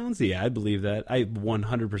 239 pounds? Yeah, I believe that. I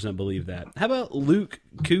 100% believe that. How about Luke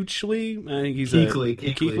Kuechly? I think he's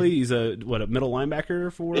Kuechly. He's a middle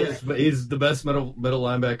linebacker for. He's the best middle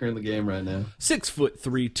linebacker in the game right now.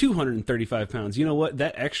 6'3", 235 pounds. You know what?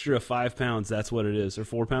 That extra 5 pounds, that's what it is, or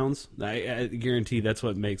 4 pounds. I guarantee that's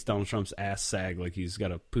what makes Donald Trump's ass sag like he's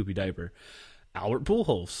got a poopy diaper. Albert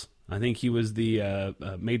Pujols. I think he was the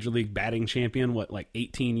Major League batting champion,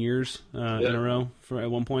 18 years in a row at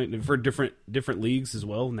one point for different leagues as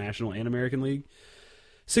well, National and American League.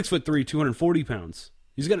 6'3", 240 pounds.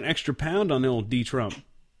 He's got an extra pound on the old D. Trump.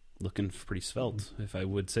 Looking pretty svelte, if I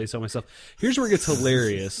would say so myself. Here's where it gets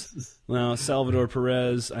hilarious. Now, Salvador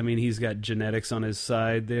Perez, I mean, he's got genetics on his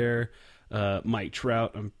side there. Mike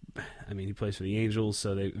Trout, he plays for the Angels,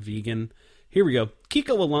 so they vegan. Here we go.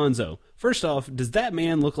 Kiko Alonso. First off, does that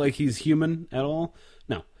man look like he's human at all?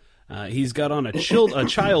 No. He's got on a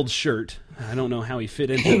child's shirt. I don't know how he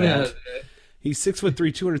fit into that. He's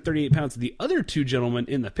 6'3", 238 pounds. The other two gentlemen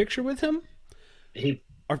in the picture with him He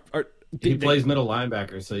they plays middle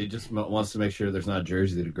linebacker, so he just wants to make sure there's not a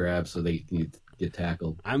jersey to grab so they can get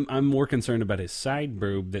tackled. I'm more concerned about his side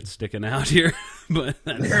boob that's sticking out here. But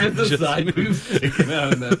that's There is a just side me. boob sticking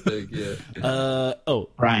out in that thing, yeah.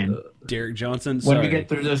 Brian, Derek Johnson. when Sorry. we get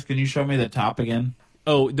through this, can you show me the top again?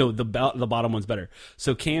 Oh, no, the bottom one's better.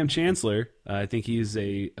 So Cam Chancellor, I think he's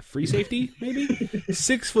a free safety, maybe?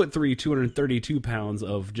 6'3", 232 pounds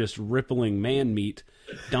of just rippling man meat.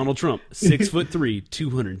 Donald Trump, 6'3",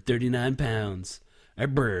 239 pounds. A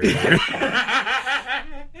bird.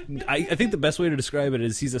 I think the best way to describe it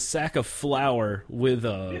is he's a sack of flour with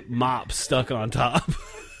a mop stuck on top.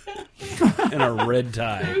 And a red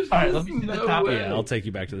tie. All right, let me see the No top. way. Yeah, I'll take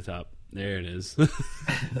you back to the top. There it is.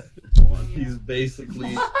 He's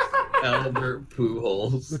basically Albert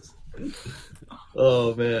Pujols.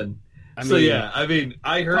 Oh, man. I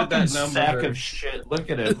heard that number. Sack of shit. Look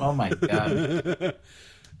at it. Oh my God.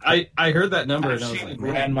 I heard that number and I was Actually, like,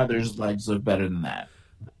 grandmother's legs look better than that.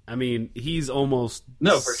 I mean, he's almost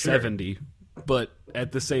No, for sure. 70, but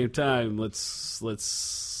at the same time, let's no,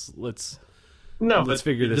 let's but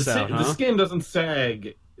figure this the, out, The huh? skin doesn't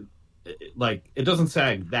sag, it doesn't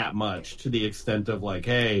sag that much to the extent of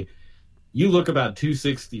hey, you look about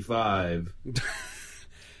 265,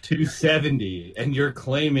 270, and you're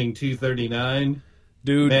claiming 239,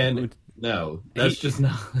 dude. man. No, that's just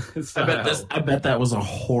not. I bet that was a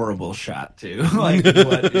horrible shot too. What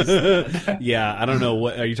is that? Yeah, I don't know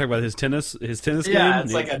what are you talking about. His tennis game. Yeah,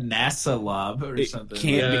 it's like a NASA lob or something.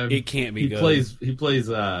 It can't be He good. plays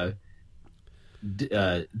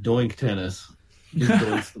doink tennis. He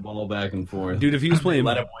doinks the ball back and forth. Dude, if he was playing,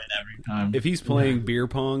 Let him win every time. if he's playing beer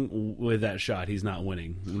pong with that shot, he's not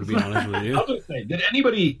winning. I'm gonna be honest with I you. was gonna say, did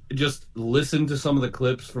anybody just listen to some of the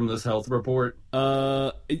clips from this health report?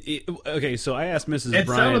 Okay, so I asked Mrs. It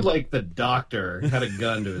Bryan. sounded like the doctor had a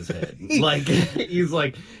gun to his head. He's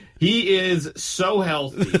like, he is so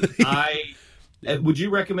healthy. Would you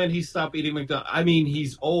recommend he stop eating McDonald's? I mean,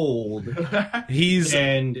 he's old.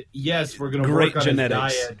 And yes, we're going to work on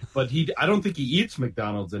genetics. his diet, but I don't think he eats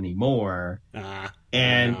McDonald's anymore.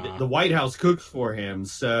 And the White House cooks for him,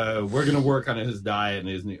 so we're going to work on his diet and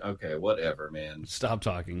his new. Okay, whatever, man. Stop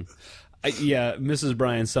talking. Mrs.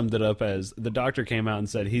 Bryan summed it up as the doctor came out and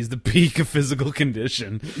said he's the peak of physical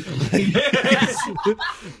condition. Yes.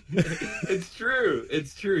 It's true.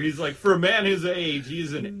 It's true. He's like, for a man his age,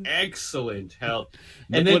 he's in excellent health.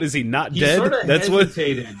 And what is he not dead? That's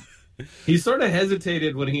hesitated. He sort of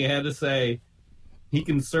hesitated when he had to say he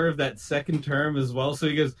can serve that second term as well. So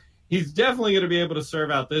he goes, he's definitely going to be able to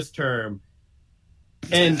serve out this term.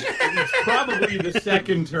 And it's probably the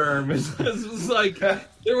second term. It was like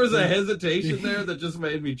there was a hesitation there that just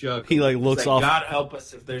made me chuckle. He looks off. God help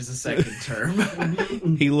us if there's a second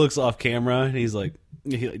term. He looks off camera and he's like,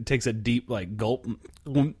 he takes a deep gulp.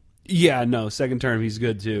 Yeah, no, second term he's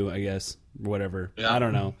good too, I guess. Whatever. Yeah. I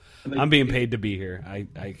don't know. I'm being paid to be here.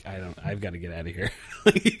 I've got to get out of here.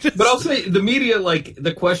 But I'll say the media,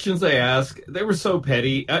 the questions they ask, they were so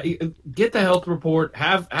petty. Get the health report.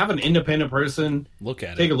 Have an independent person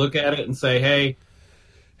take a look at it and say, hey,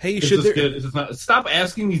 is this good? Is this not? Stop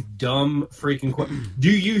asking these dumb freaking questions.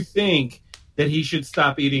 Do you think that he should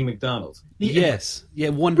stop eating McDonald's? Yes. Yeah,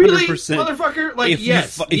 100%. Really, motherfucker?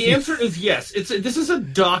 Yes. The answer is yes. This is a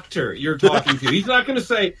doctor you're talking to. He's not going to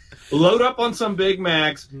say, load up on some Big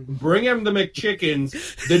Macs, bring him the McChickens,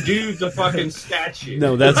 the dude's a fucking statue.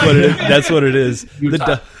 No, that's what it is. That's what it is.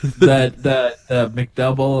 The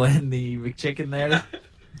McDouble and the McChicken there.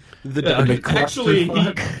 Actually,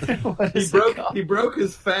 he broke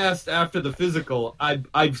his fast after the physical.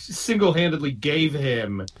 I single-handedly gave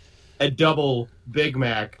him a double Big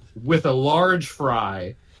Mac with a large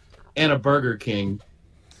fry and a Burger King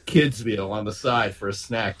kids meal on the side for a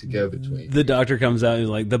snack to go between. The doctor comes out and he's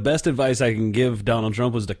like, the best advice I can give Donald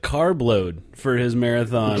Trump was to carb load for his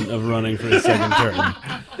marathon of running for his second term.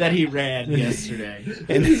 That he ran yesterday.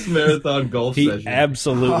 And his marathon golf session. He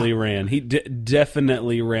absolutely ran. He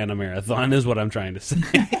definitely ran a marathon is what I'm trying to say.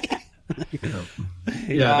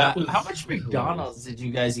 How much McDonald's did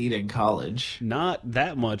you guys eat in college? Not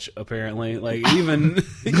that much, apparently. Even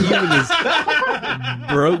as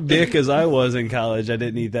broke dick as I was in college, I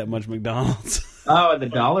didn't eat that much McDonald's. Oh, the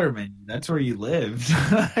dollar menu. That's where you lived.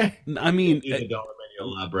 I mean, the dollar menu a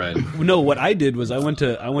lot, Brad. No, what I did was I went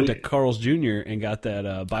to Carl's Jr. and got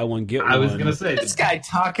that buy one get one. I was gonna say this guy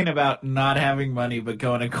talking about not having money but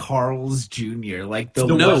going to Carl's Jr. Like the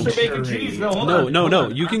Western bacon cheese. No.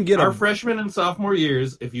 You can get our freshman and sophomore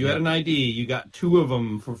years. If you had an ID, you got 2 of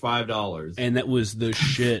them for $5, and that was the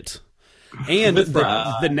shit. And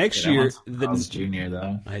the next year, Carl's Jr.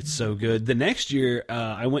 though, it's so good. The next year,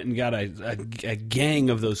 I went and got a gang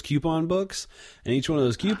of those coupon books, and each one of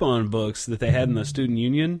those coupon books that they had in the student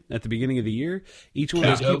union at the beginning of the year, each one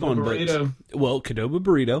of those coupon books. Well, Qdoba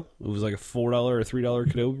burrito. It was like a $4 or $3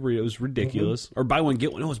 Qdoba burrito. It was ridiculous. Or buy one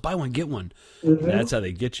get one. No, it was buy one get one. That's how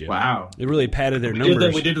they get you. Wow, it really padded their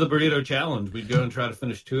numbers. We did the burrito challenge. We'd go and try to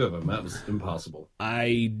finish 2 of them. That was impossible.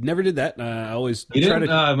 I never did that. I always you didn't.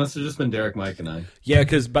 It must have just been Derek, Mike, and I. Yeah,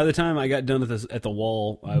 because by the time I got done at the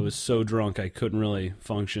wall, I was so drunk I couldn't really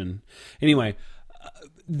function. Anyway,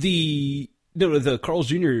 the Carl's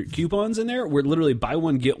Jr. coupons in there were literally buy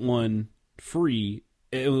one get one free.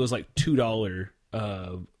 It was like $2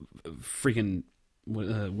 freaking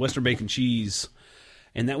Western bacon cheese.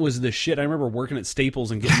 And that was the shit. I remember working at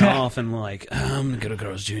Staples and getting off and I'm going to go to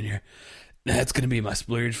Carl's Jr. That's going to be my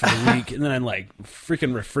splurge for the week. And then I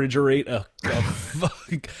freaking refrigerate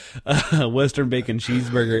a Western bacon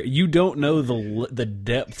cheeseburger. You don't know the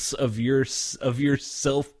depths of your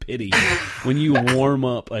self-pity when you warm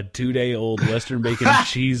up a 2-day-old Western bacon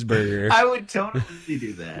cheeseburger. I would totally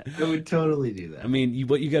do that. I mean,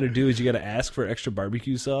 what you got to do is you got to ask for extra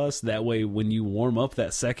barbecue sauce. That way, when you warm up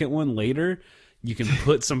that second one later, you can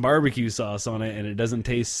put some barbecue sauce on it and it doesn't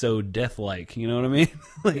taste so death-like. You know what I mean?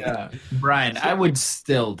 Yeah. Brian, I would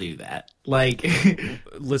still do that.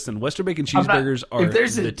 Listen, Western bacon cheeseburgers are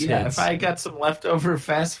the tits. If I got some leftover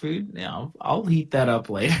fast food, I'll heat that up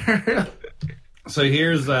later. So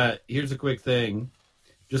here's a quick thing.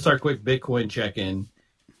 Just our quick Bitcoin check-in.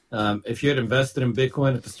 If you had invested in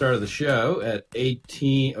Bitcoin at the start of the show at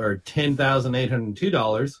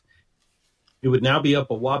 $10,802, it would now be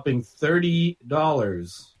up a whopping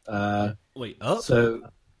 $30. Wait, up? So,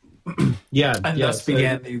 yeah. And thus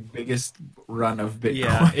began the biggest run of Bitcoin.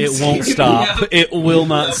 Yeah, it won't stop. Yeah. It will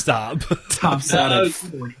not stop. Tops out at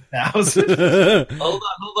 40,000. Hold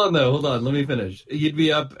on. Let me finish. You'd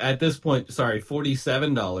be up at this point,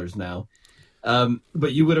 $47 now.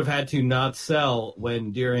 But you would have had to not sell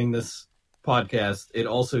when during this podcast, it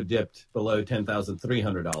also dipped below Now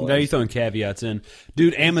 $10,300. you're throwing caveats in.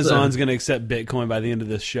 Dude, Amazon's going to accept Bitcoin by the end of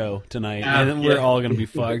this show tonight, and then we're all going to be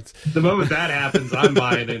fucked. The moment that happens, I'm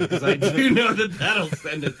buying it because I do know that'll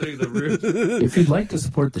send it through the roof. If you'd like to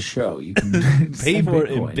support the show, you can Pay send for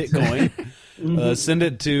it in Bitcoins. Bitcoin. Send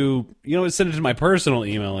it to send it to my personal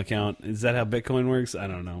email account. Is that how Bitcoin works? I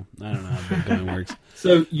don't know how Bitcoin works.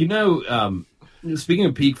 So speaking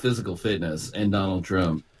of peak physical fitness and Donald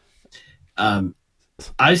Trump,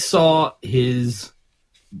 I saw his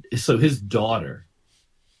daughter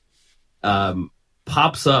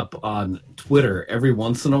pops up on Twitter every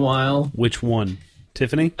once in a while. Which one?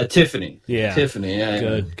 Tiffany? Tiffany. Yeah. Tiffany.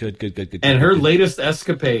 Yeah. Good. And her latest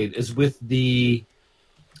escapade is with the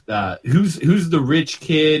who's the rich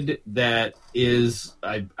kid that is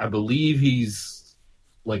I believe he's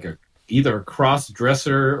like either a cross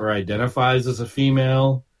dresser or identifies as a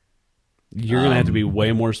female. You're gonna have to be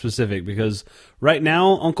way more specific because right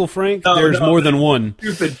now, Uncle Frank, there's more than one.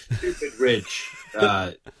 Stupid rich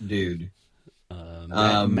dude.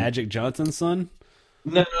 Magic Johnson's son?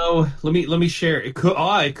 No, let me share. It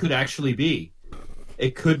could actually be.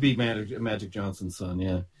 It could be Magic Johnson's son.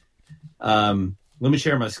 Yeah. Let me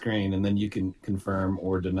share my screen and then you can confirm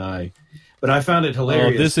or deny. But I found it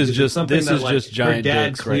hilarious. This is just giant her dad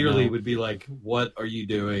dicks right clearly now. would be like, "What are you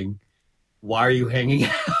doing? Why are you hanging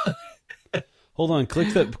out?" Hold on,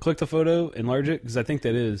 click the photo, enlarge it because I think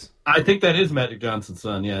that is. I think that is Magic Johnson's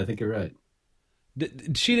son. Yeah, I think you're right.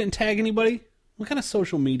 She didn't tag anybody. What kind of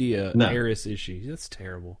social media No. heiress is she? That's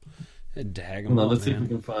terrible. Tag them. Hold on, let's see if we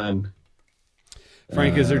can find.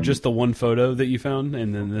 Frank, is there just the one photo that you found,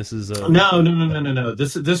 and then this is a No.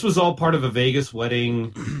 This was all part of a Vegas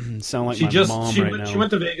wedding. sound like She my mom right now? She went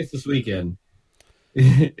to Vegas this weekend.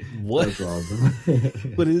 What? That's awesome.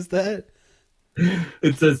 What is that?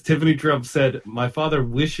 It says Tiffany Trump said, "My father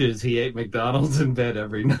wishes he ate McDonald's in bed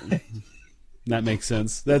every night." That makes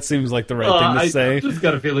sense. That seems like the right thing to say. I just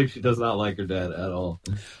got a feeling she does not like her dad at all.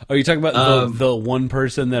 Are you talking about the one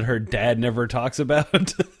person that her dad never talks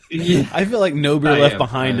about? Yeah. I feel like No Beer Left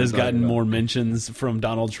Behind has talking gotten about more mentions from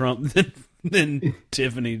Donald Trump than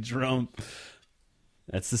Tiffany Trump.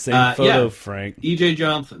 That's the same photo, yeah. Frank. E.J.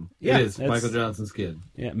 Johnson. Yeah, it is that's- Michael Johnson's kid.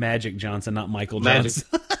 Yeah, Magic Johnson, not Michael Magic.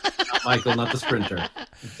 Johnson. Not Michael, not the sprinter.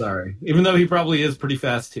 Sorry. Even though he probably is pretty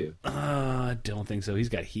fast too. I don't think so. He's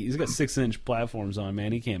got 6-inch platforms on,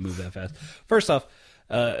 man. He can't move that fast. First off,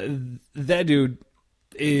 that dude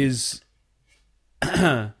is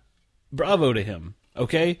bravo to him.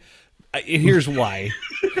 Okay, here's why.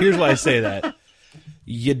 Here's why I say that.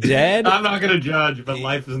 Your dad. I'm not going to judge, but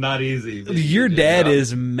life is not easy. Your dad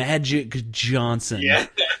is Magic Johnson. Yeah.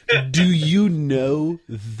 Do you know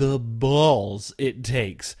the balls it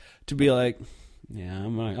takes to be like, yeah,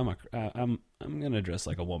 I'm gonna dress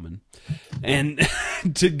like a woman, and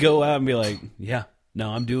to go out and be like, yeah, no,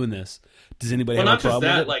 I'm doing this. Does anybody Well, have not a just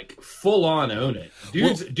problem that, with it? like full on own it.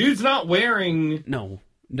 Dude's not wearing. No.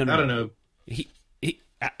 I don't know.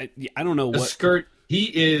 I don't know A what skirt.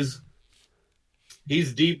 He's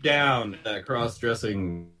deep down that cross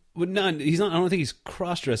dressing. Well, no, he's not. I don't think he's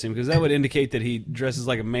cross-dressing because that would indicate that he dresses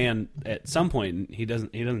like a man at some point. And he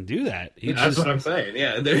doesn't do that. That's what I'm saying.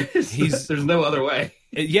 Yeah, there's no other way.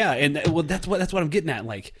 Yeah, and well, that's what I'm getting at.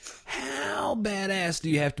 Like, how badass do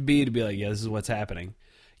you have to be like, yeah, this is what's happening?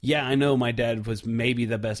 Yeah, I know my dad was maybe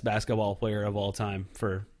the best basketball player of all time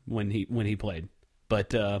for when he played. But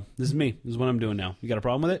this is me. This is what I'm doing now. You got a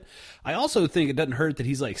problem with it? I also think it doesn't hurt that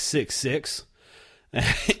he's like 6'6"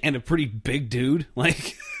 and a pretty big dude.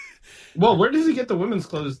 Like, well, where does he get the women's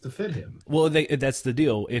clothes to fit him? well, that's the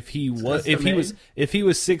deal. If he was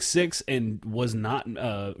 6'6" and was not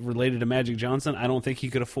related to Magic Johnson, I don't think he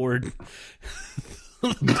could afford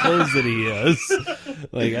the clothes that he has.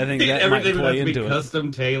 Like, I think that might Everything would have play to be into it.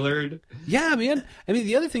 custom tailored. Yeah, man. I mean,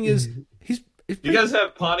 the other thing is he's You guys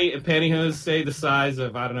have pantyhose say the size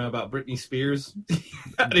of, I don't know, about Britney Spears?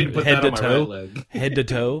 I need to put that on my right leg. Head to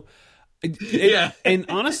toe. Yeah. And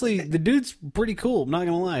honestly, the dude's pretty cool. I'm not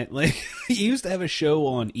gonna lie. Like, he used to have a show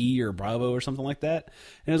on E or Bravo or something like that.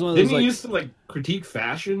 And it was one of those Didn't like, he used to like critique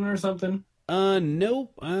fashion or something?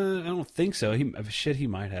 Nope. I don't think so. He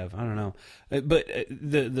might have. I don't know. But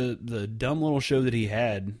the dumb little show that he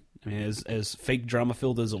had, I mean, as fake drama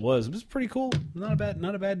filled as it was pretty cool. Not a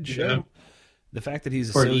bad show. Yeah. The fact that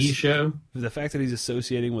he's For an E show? the fact that he's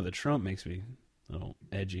associating with a Trump makes me a little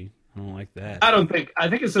edgy. I don't like that. I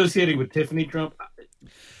think associating with Tiffany Trump.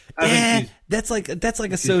 I think that's like fine. that's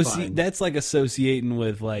like associating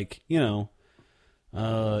with, like, you know,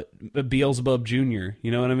 Beelzebub Jr.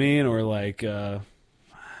 You know what I mean? Or like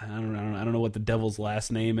I don't know what the devil's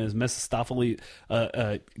last name is. Mephistopheles,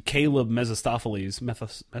 Caleb Mephistopheles,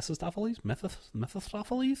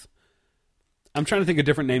 Mephistopheles. I'm trying to think of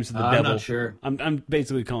different names of the devil. I'm not sure. I'm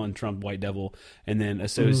basically calling Trump White Devil, and then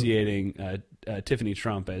associating Tiffany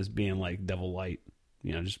Trump as being like Devil Light.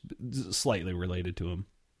 Just slightly related to him.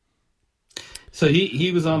 So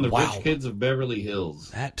he was on the Rich Kids of Beverly Hills.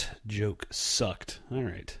 That joke sucked. All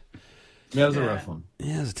right. That was a rough one.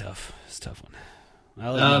 Yeah, it was a tough one.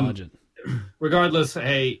 I'll acknowledge it. Regardless,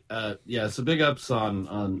 hey, so big ups on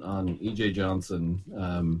EJ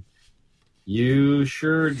Johnson. You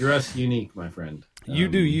sure dress unique, my friend. You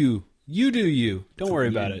do you. You do you. Don't worry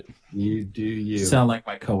about it. You do you. Sound like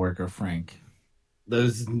my coworker Frank.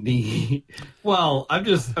 Those knee. Well, I'm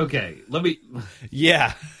just okay. Let me.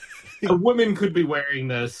 Yeah. A woman could be wearing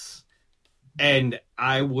this, and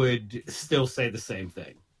I would still say the same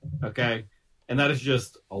thing. Okay, and that is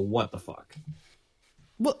just a what the fuck.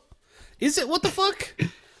 What is it? What the fuck?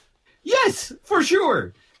 Yes, for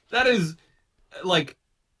sure. That is like,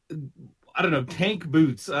 I don't know, tank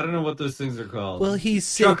boots. I don't know what those things are called. Well, he's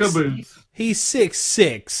Chukka boots. He's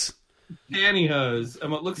 6'6". Pantyhose. It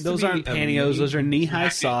looks. Those to aren't be pantyhose. Those are knee-high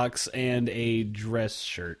jacket. socks and a dress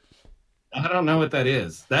shirt. I don't know what that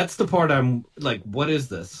is. That's the part I'm like, what is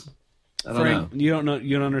this? I don't Frank, know. you don't know.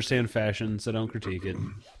 You don't understand fashion, so don't critique it.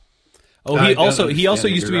 Oh, I he don't also understand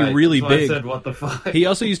it. used to be You're right. really That's why big. I said, what the fuck? He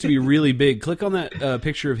also used to be really big. Click on that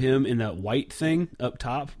picture of him in that white thing up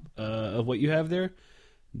top of what you have there.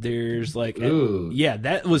 There's like, yeah,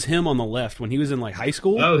 that was him on the left when he was in like high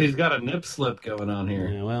school. Oh, he's got a nip slip going on here.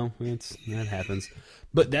 Yeah, well, that happens.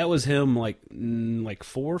 But that was him like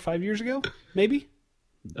 4 or 5 years ago, maybe.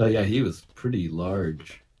 Oh yeah, he was pretty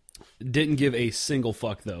large. Didn't give a single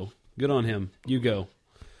fuck though. Good on him. You go.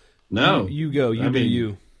 No, you go. You I do mean,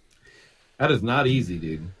 you. That is not easy,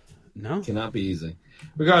 dude. No, cannot be easy.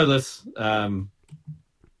 Regardless, there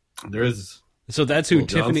is. So that's who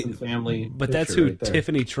Tiffany Johnson family. But that's who right there.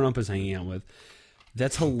 Tiffany Trump is hanging out with.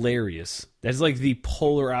 That's hilarious. That's like the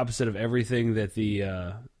polar opposite of everything that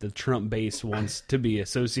the Trump base wants to be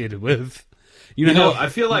associated with. You know, I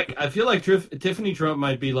feel like Tiffany Trump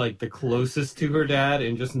might be like the closest to her dad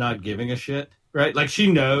and just not giving a shit, right? Like she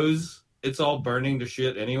knows it's all burning to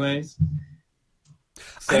shit anyways.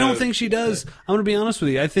 So, I don't think she does. I'm going to be honest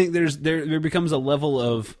with you. I think there becomes a level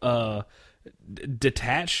of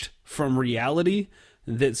detached from reality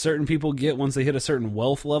that certain people get once they hit a certain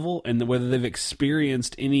wealth level, and whether they've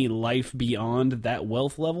experienced any life beyond that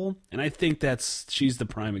wealth level. And I think she's the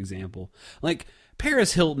prime example. Like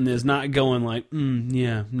Paris Hilton is not going like,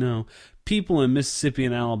 yeah, no. People in Mississippi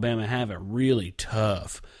and Alabama have it really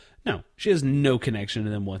tough. No, she has no connection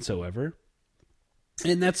to them whatsoever.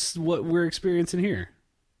 And that's what we're experiencing here.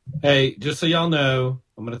 Hey, just so y'all know,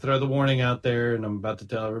 I'm going to throw the warning out there, and I'm about to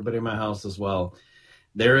tell everybody in my house as well.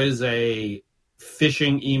 There is a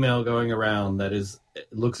phishing email going around that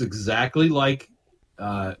looks exactly like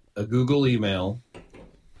a Google email.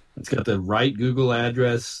 It's got the right Google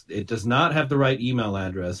address. It does not have the right email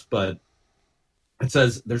address, but it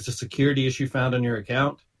says there's a security issue found on your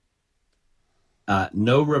account.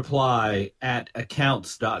 No reply at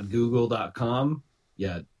accounts.google.com.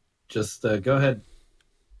 Yeah, just go ahead.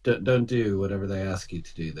 Don't do whatever they ask you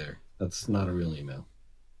to do there. That's not a real email.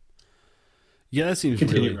 Yeah, that seems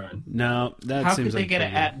Continue, really... Ryan. No, that How seems could they like get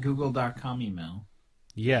pretty it at google.com email?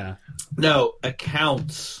 Yeah. No,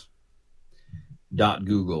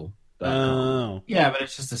 accounts.google.com. Oh. Yeah, but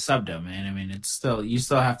it's just a subdomain. I mean, you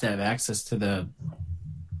still have to have access to the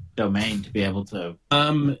domain to be able to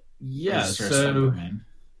Yeah, register a so subdomain.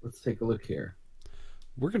 let's take a look here.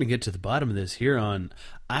 We're going to get to the bottom of this here on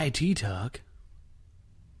IT Talk.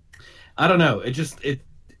 I don't know.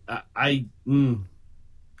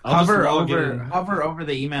 Hover over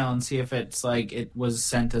the email and see if it's like it was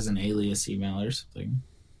sent as an alias email or something.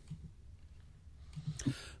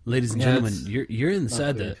 Ladies and Yeah, gentlemen, you're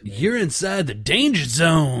inside the danger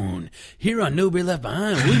zone. Here on Nobody Left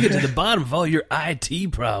Behind, we get to the bottom of all your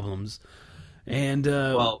IT problems. And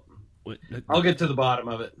I'll get to the bottom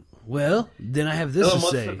of it. well, then I have this Willem,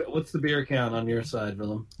 to say. what's the beer count on your side,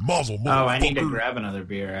 Willem? Muzzle, Oh, I need to motherfucker. grab another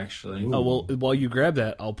beer, actually. Oh, well, while you grab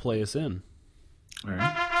that, I'll play us in. All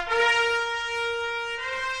right.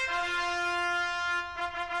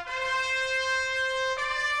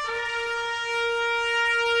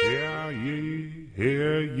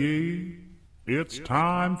 Hear ye, it's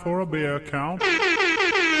time for a beer count.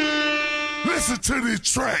 Listen to this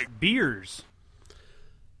track. Beers.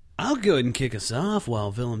 I'll go ahead and kick us off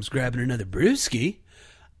while Willem's grabbing another brewski.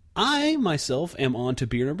 I, myself, am on to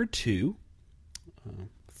beer number 2.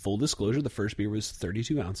 full disclosure, the first beer was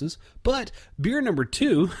 32 ounces. But beer number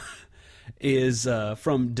 2 is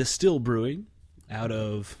from Distill Brewing out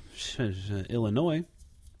of Illinois.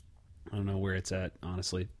 I don't know where it's at,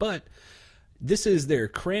 honestly. But this is their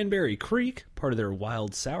Cranberry Creek, part of their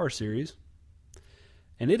Wild Sour series.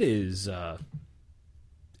 And it is,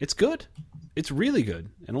 it's good. It's really good.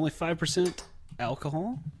 And only 5%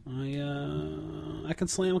 alcohol. I can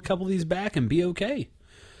slam a couple of these back and be okay.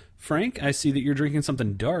 Frank, I see that you're drinking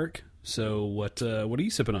something dark. So what are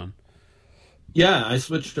you sipping on? Yeah, I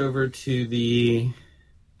switched over to the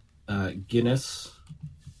Guinness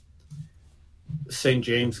St.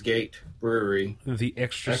 James Gate Brewery. The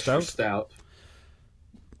extra stout.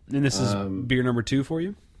 And this is beer number 2 for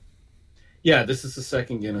you? Yeah, this is the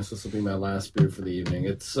second Guinness. This will be my last beer for the evening.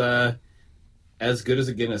 It's as good as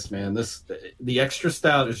a Guinness, man. The extra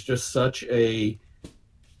stout is just such a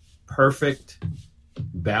perfect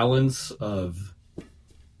balance of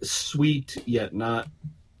sweet yet not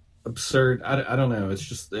absurd. I don't know. It's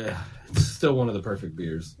just it's still one of the perfect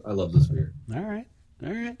beers. I love this beer. All right.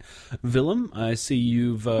 Willem, I see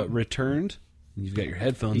you've returned. You've got your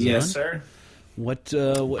headphones on. Yes, sir. What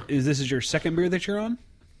is this? Is your second beer that you're on?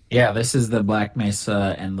 Yeah, this is the Black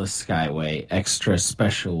Mesa Endless Skyway Extra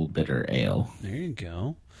Special Bitter Ale. There you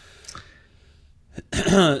go.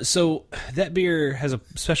 So that beer has a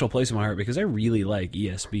special place in my heart because I really like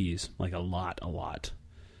ESBs, like a lot.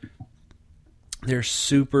 They're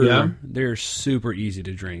super easy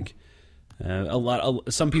to drink.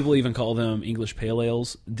 Some people even call them English Pale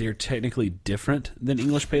Ales. They're technically different than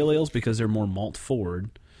English Pale Ales because they're more malt forward.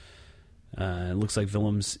 It looks like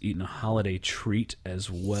Willem's eating a holiday treat as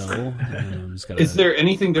well. Is there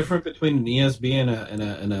anything different between an ESB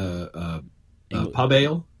and a pub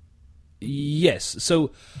ale? Yes.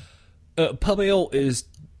 So pub ale is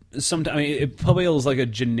sometimes pub ale is like a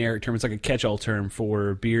generic term. It's like a catch-all term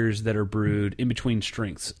for beers that are brewed in between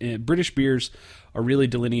strengths. British beers are really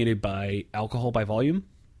delineated by alcohol by volume,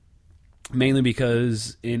 mainly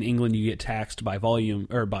because in England you get taxed by volume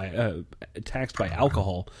or by taxed by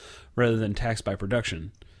alcohol rather than taxed by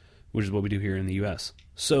production, which is what we do here in the U.S.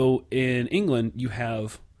 So in England you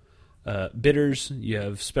have bitters, you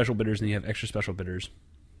have special bitters, and you have extra special bitters.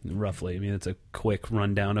 Roughly, I mean, it's a quick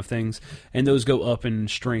rundown of things, and those go up in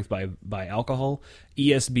strength by alcohol.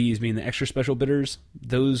 ESBs, being the extra special bitters,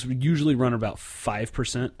 those usually run about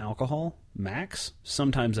 5% alcohol max,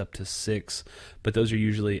 sometimes up to 6%, but those are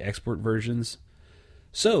usually export versions.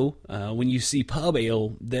 So when you see pub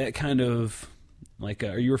ale, that kind of like,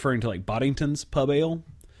 are you referring to like Boddington's pub ale?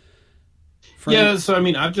 Frank? Yeah, so I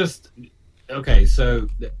mean, so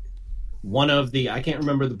one of the, I can't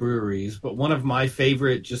remember the breweries, but one of my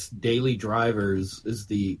favorite just daily drivers is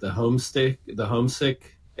the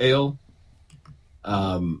Homesick Ale.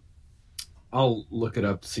 I'll look it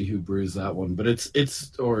up to see who brews that one, but it's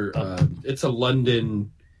a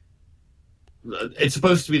London. It's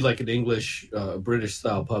supposed to be like an English, British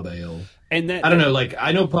style pub ale. And that, I don't know, like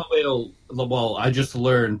I know pub ale. Well, I just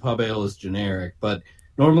learned pub ale is generic, but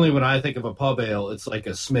normally when I think of a pub ale, it's like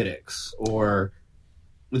a Smithwick's or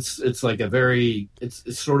it's like a very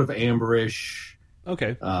it's sort of amberish.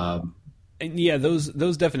 Okay. And yeah, those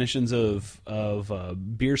definitions of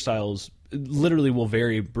beer styles literally will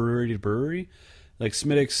vary brewery to brewery. Like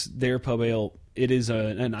Smithwick's, their pub ale, it is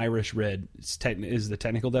an Irish red. Is the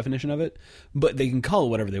technical definition of it, but they can call it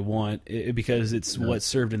whatever they want because it's what's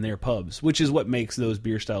served in their pubs, which is what makes those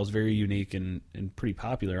beer styles very unique and pretty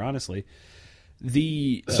popular, honestly.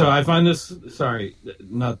 So I find this. Sorry,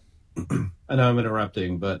 not. I know I'm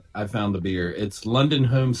interrupting, but I found the beer. It's London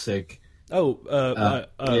Homesick. Ale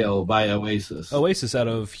by Oasis. Oasis out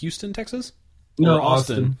of Houston, Texas? No, or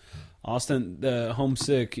Austin. Austin, the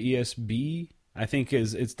Homesick ESB, I think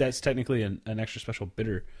that's technically an extra special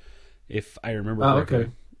bitter, if I remember correctly.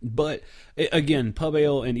 Okay. But again, pub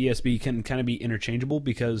ale and ESB can kind of be interchangeable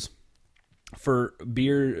because for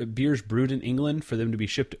beers brewed in England, for them to be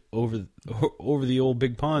shipped over the old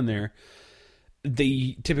big pond there,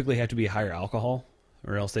 they typically have to be higher alcohol,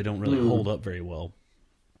 or else they don't really hold up very well.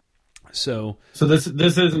 So this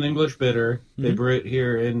is an English bitter. They brew it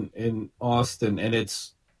here in Austin, and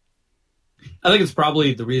I think it's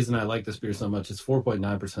probably the reason I like this beer so much. It's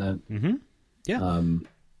 4.9%. Mm-hmm. Yeah,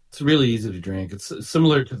 it's really easy to drink. It's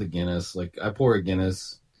similar to the Guinness. Like I pour a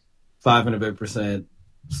Guinness, 5 and a bit percent,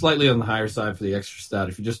 slightly on the higher side for the extra stout.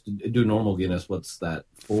 If you just do normal Guinness, what's that?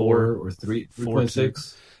 4 or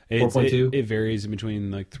 3.6? 4.2? It varies in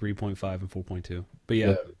between like 3.5 and 4.2. But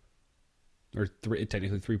yeah. Or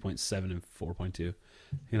technically 3.7 and 4.2. You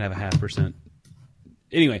can have a 0.5%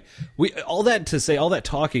 Anyway, all that to say, all that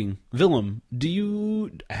talking, Willem,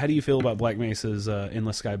 how do you feel about Black Mesa's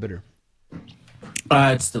Endless Sky Bitter?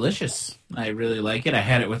 It's delicious. I really like it. I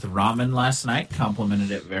had it with ramen last night.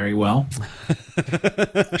 Complimented it very well.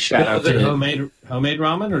 Shout out Was it to homemade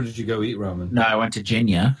ramen, or did you go eat ramen? No, I went to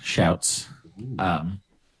Jinya. Shouts, and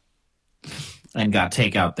got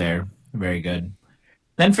takeout there. Very good.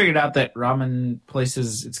 Then figured out that ramen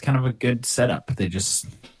places, it's kind of a good setup. They just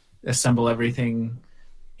assemble everything,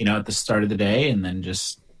 at the start of the day, and then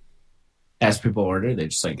just as people order, they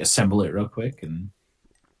just like assemble it real quick and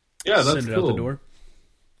Yeah, that's send it cool. out the door.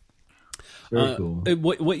 Very cool.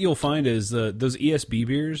 What you'll find is those ESB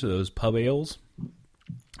beers, those pub ales,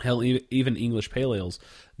 hell, even English pale ales,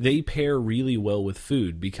 they pair really well with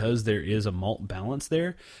food because there is a malt balance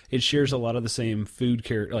there. It shares a lot of the same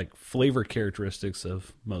flavor characteristics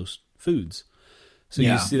of most foods. So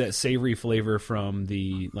you see that savory flavor from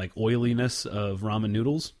the oiliness of ramen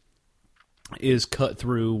noodles is cut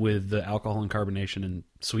through with the alcohol and carbonation and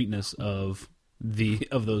sweetness of the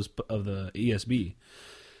ESB.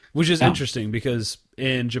 Which is interesting because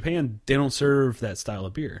in Japan, they don't serve that style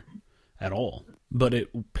of beer at all. But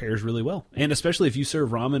it pairs really well. And especially if you serve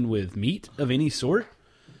ramen with meat of any sort,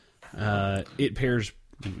 it pairs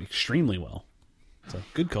extremely well. So,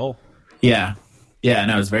 good call. Yeah. Yeah,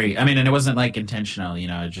 no, it was very... I mean, and it wasn't, intentional,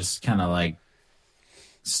 it just kind of,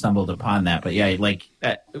 stumbled upon that. But, yeah,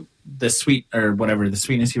 the sweet... or whatever, the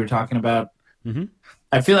sweetness you were talking about,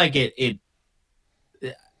 I feel like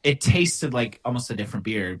it tasted like almost a different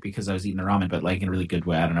beer because I was eating the ramen, but in a really good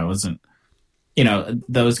way. I don't know. It wasn't,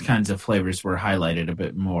 those kinds of flavors were highlighted a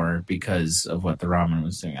bit more because of what the ramen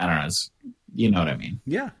was doing. I don't know. You know what I mean?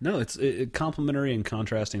 Yeah. No, it's complementary and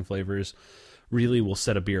contrasting flavors really will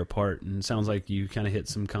set a beer apart. And it sounds like you kind of hit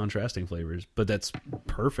some contrasting flavors, but that's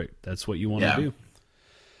perfect. That's what you want to do.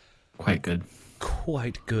 Quite good.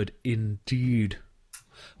 Quite good indeed.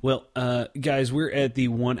 Well, guys, we're at the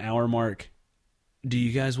 1 hour mark. Do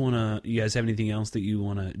you guys have anything else that you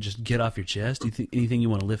want to just get off your chest? Do you think anything you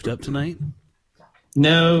want to lift up tonight?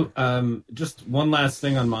 No, just one last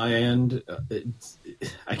thing on my end.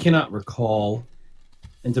 I cannot recall,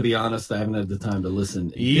 and to be honest, I haven't had the time to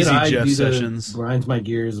listen. Easy, Jeff Sessions. Grinds my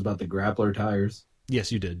gears about the grappler tires.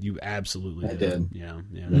 Yes, you did. You absolutely I did. Yeah,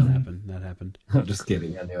 that happened. I'm just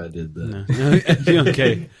kidding. I knew I did that. No.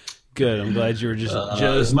 Okay, good. I'm glad you were just.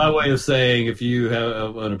 It's my way of saying if you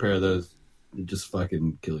have own a pair of those, just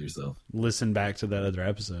fucking kill yourself. Listen back to that other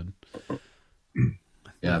episode.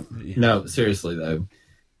 Yeah. No, seriously though.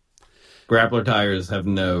 Grappler tires have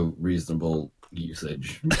no reasonable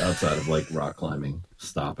usage outside of rock climbing.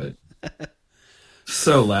 Stop it.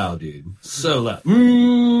 So loud, dude. So loud.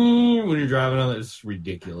 When you're driving on it, it's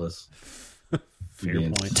ridiculous. Fair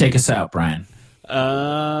point. Take us out, Brian.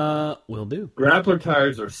 Will do. Grappler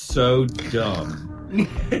tires are so dumb.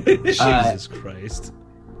 Jesus Christ.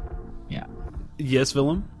 Yeah. Yes,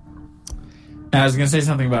 Willem? I was going to say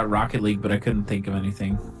something about Rocket League, but I couldn't think of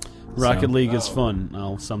anything. Rocket League is fun.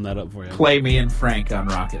 I'll sum that up for you. Play me and Frank on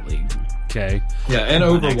Rocket League. Okay. Yeah, and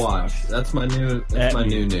On Overwatch. Xbox. That's my new.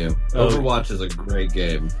 Overwatch is a great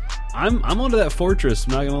game. I'm onto that Fortress.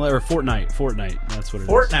 I'm not gonna lie. Or Fortnite. That's what it is.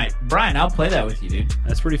 Fortnite. Brian, I'll play that with you, dude.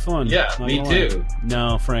 That's pretty fun. Yeah, Not me gonna lie. too.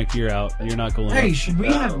 No, Frank, you're out. You're not cool Hey, enough.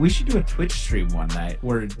 should we should do a Twitch stream one night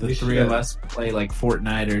where the We three of should. us play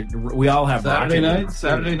Fortnite, or we all have Saturday Rocket night. League.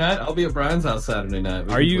 Saturday night. I'll be at Brian's house Saturday night.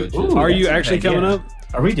 We Are can you Twitch it. are you that's a actually good coming idea.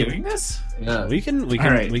 up? Are we doing this? Yeah. We can All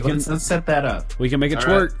right, we can let's set that up. we can make it All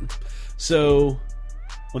twerk. So,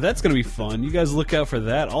 well, that's gonna be fun. You guys look out for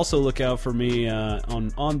that. Also, look out for me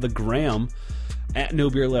on the gram at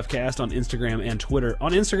No Beer Left Cast on Instagram and Twitter.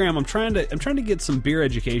 On Instagram, I'm trying to get some beer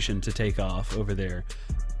education to take off over there.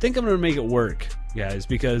 Think I'm gonna make it work, guys,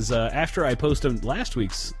 because after I posted last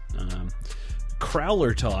week's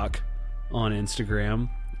Crowler Talk on Instagram,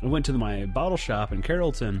 I went to my bottle shop in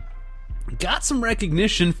Carrollton. Got some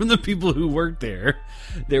recognition from the people who worked there.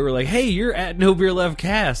 They were like, "Hey, you're at No Beer Left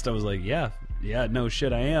Cast." I was like, "Yeah, no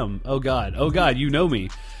shit, I am." Oh god, you know me.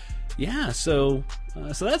 Yeah, so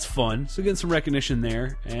that's fun. So getting some recognition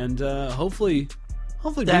there, and hopefully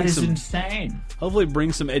That bring is some insane. hopefully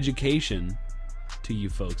bring some education to you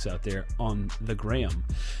folks out there on the gram.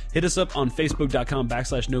 Hit us up on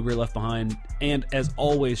Facebook.com/No Beer Left Behind, and as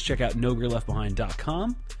always, check out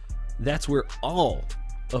NoBeerLeftBehind.com. That's where all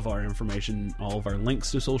of our information, all of our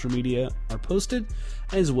links to social media are posted,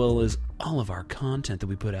 as well as all of our content that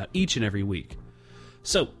we put out each and every week.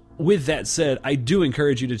 So, with that said, I do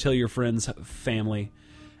encourage you to tell your friends, family,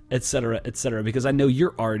 etc., because I know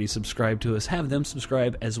you're already subscribed to us. Have them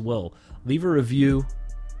subscribe as well. Leave a review,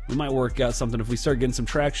 We might work out something if we start getting some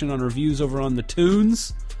traction on reviews over on the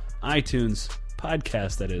iTunes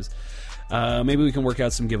podcast, that is. Maybe we can work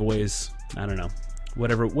out some giveaways. I don't know.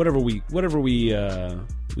 Whatever we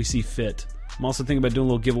see fit. I'm also thinking about doing a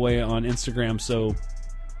little giveaway on Instagram, so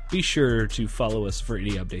be sure to follow us for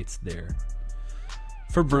any updates there.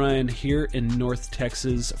 For Brian here in North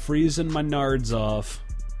Texas, freezing my nards off,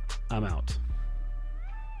 I'm out.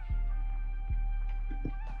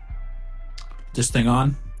 This thing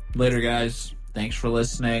on. Later, guys. Thanks for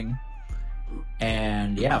listening.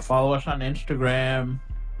 And yeah, follow us on Instagram.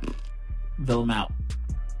 Vilm out.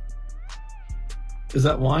 Is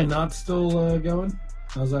that wine not still going?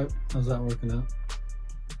 How's that working out?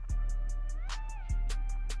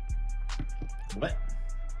 What?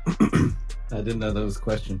 I didn't know that was a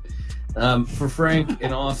question. For Frank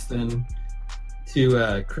in Austin,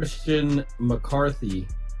 to Christian McCarthy,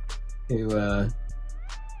 who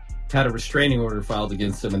had a restraining order filed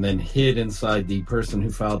against him and then hid inside the person who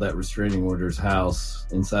filed that restraining order's house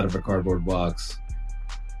inside of a cardboard box.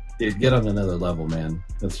 Dude, get on another level, man.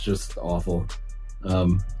 That's just awful.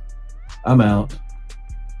 I'm out.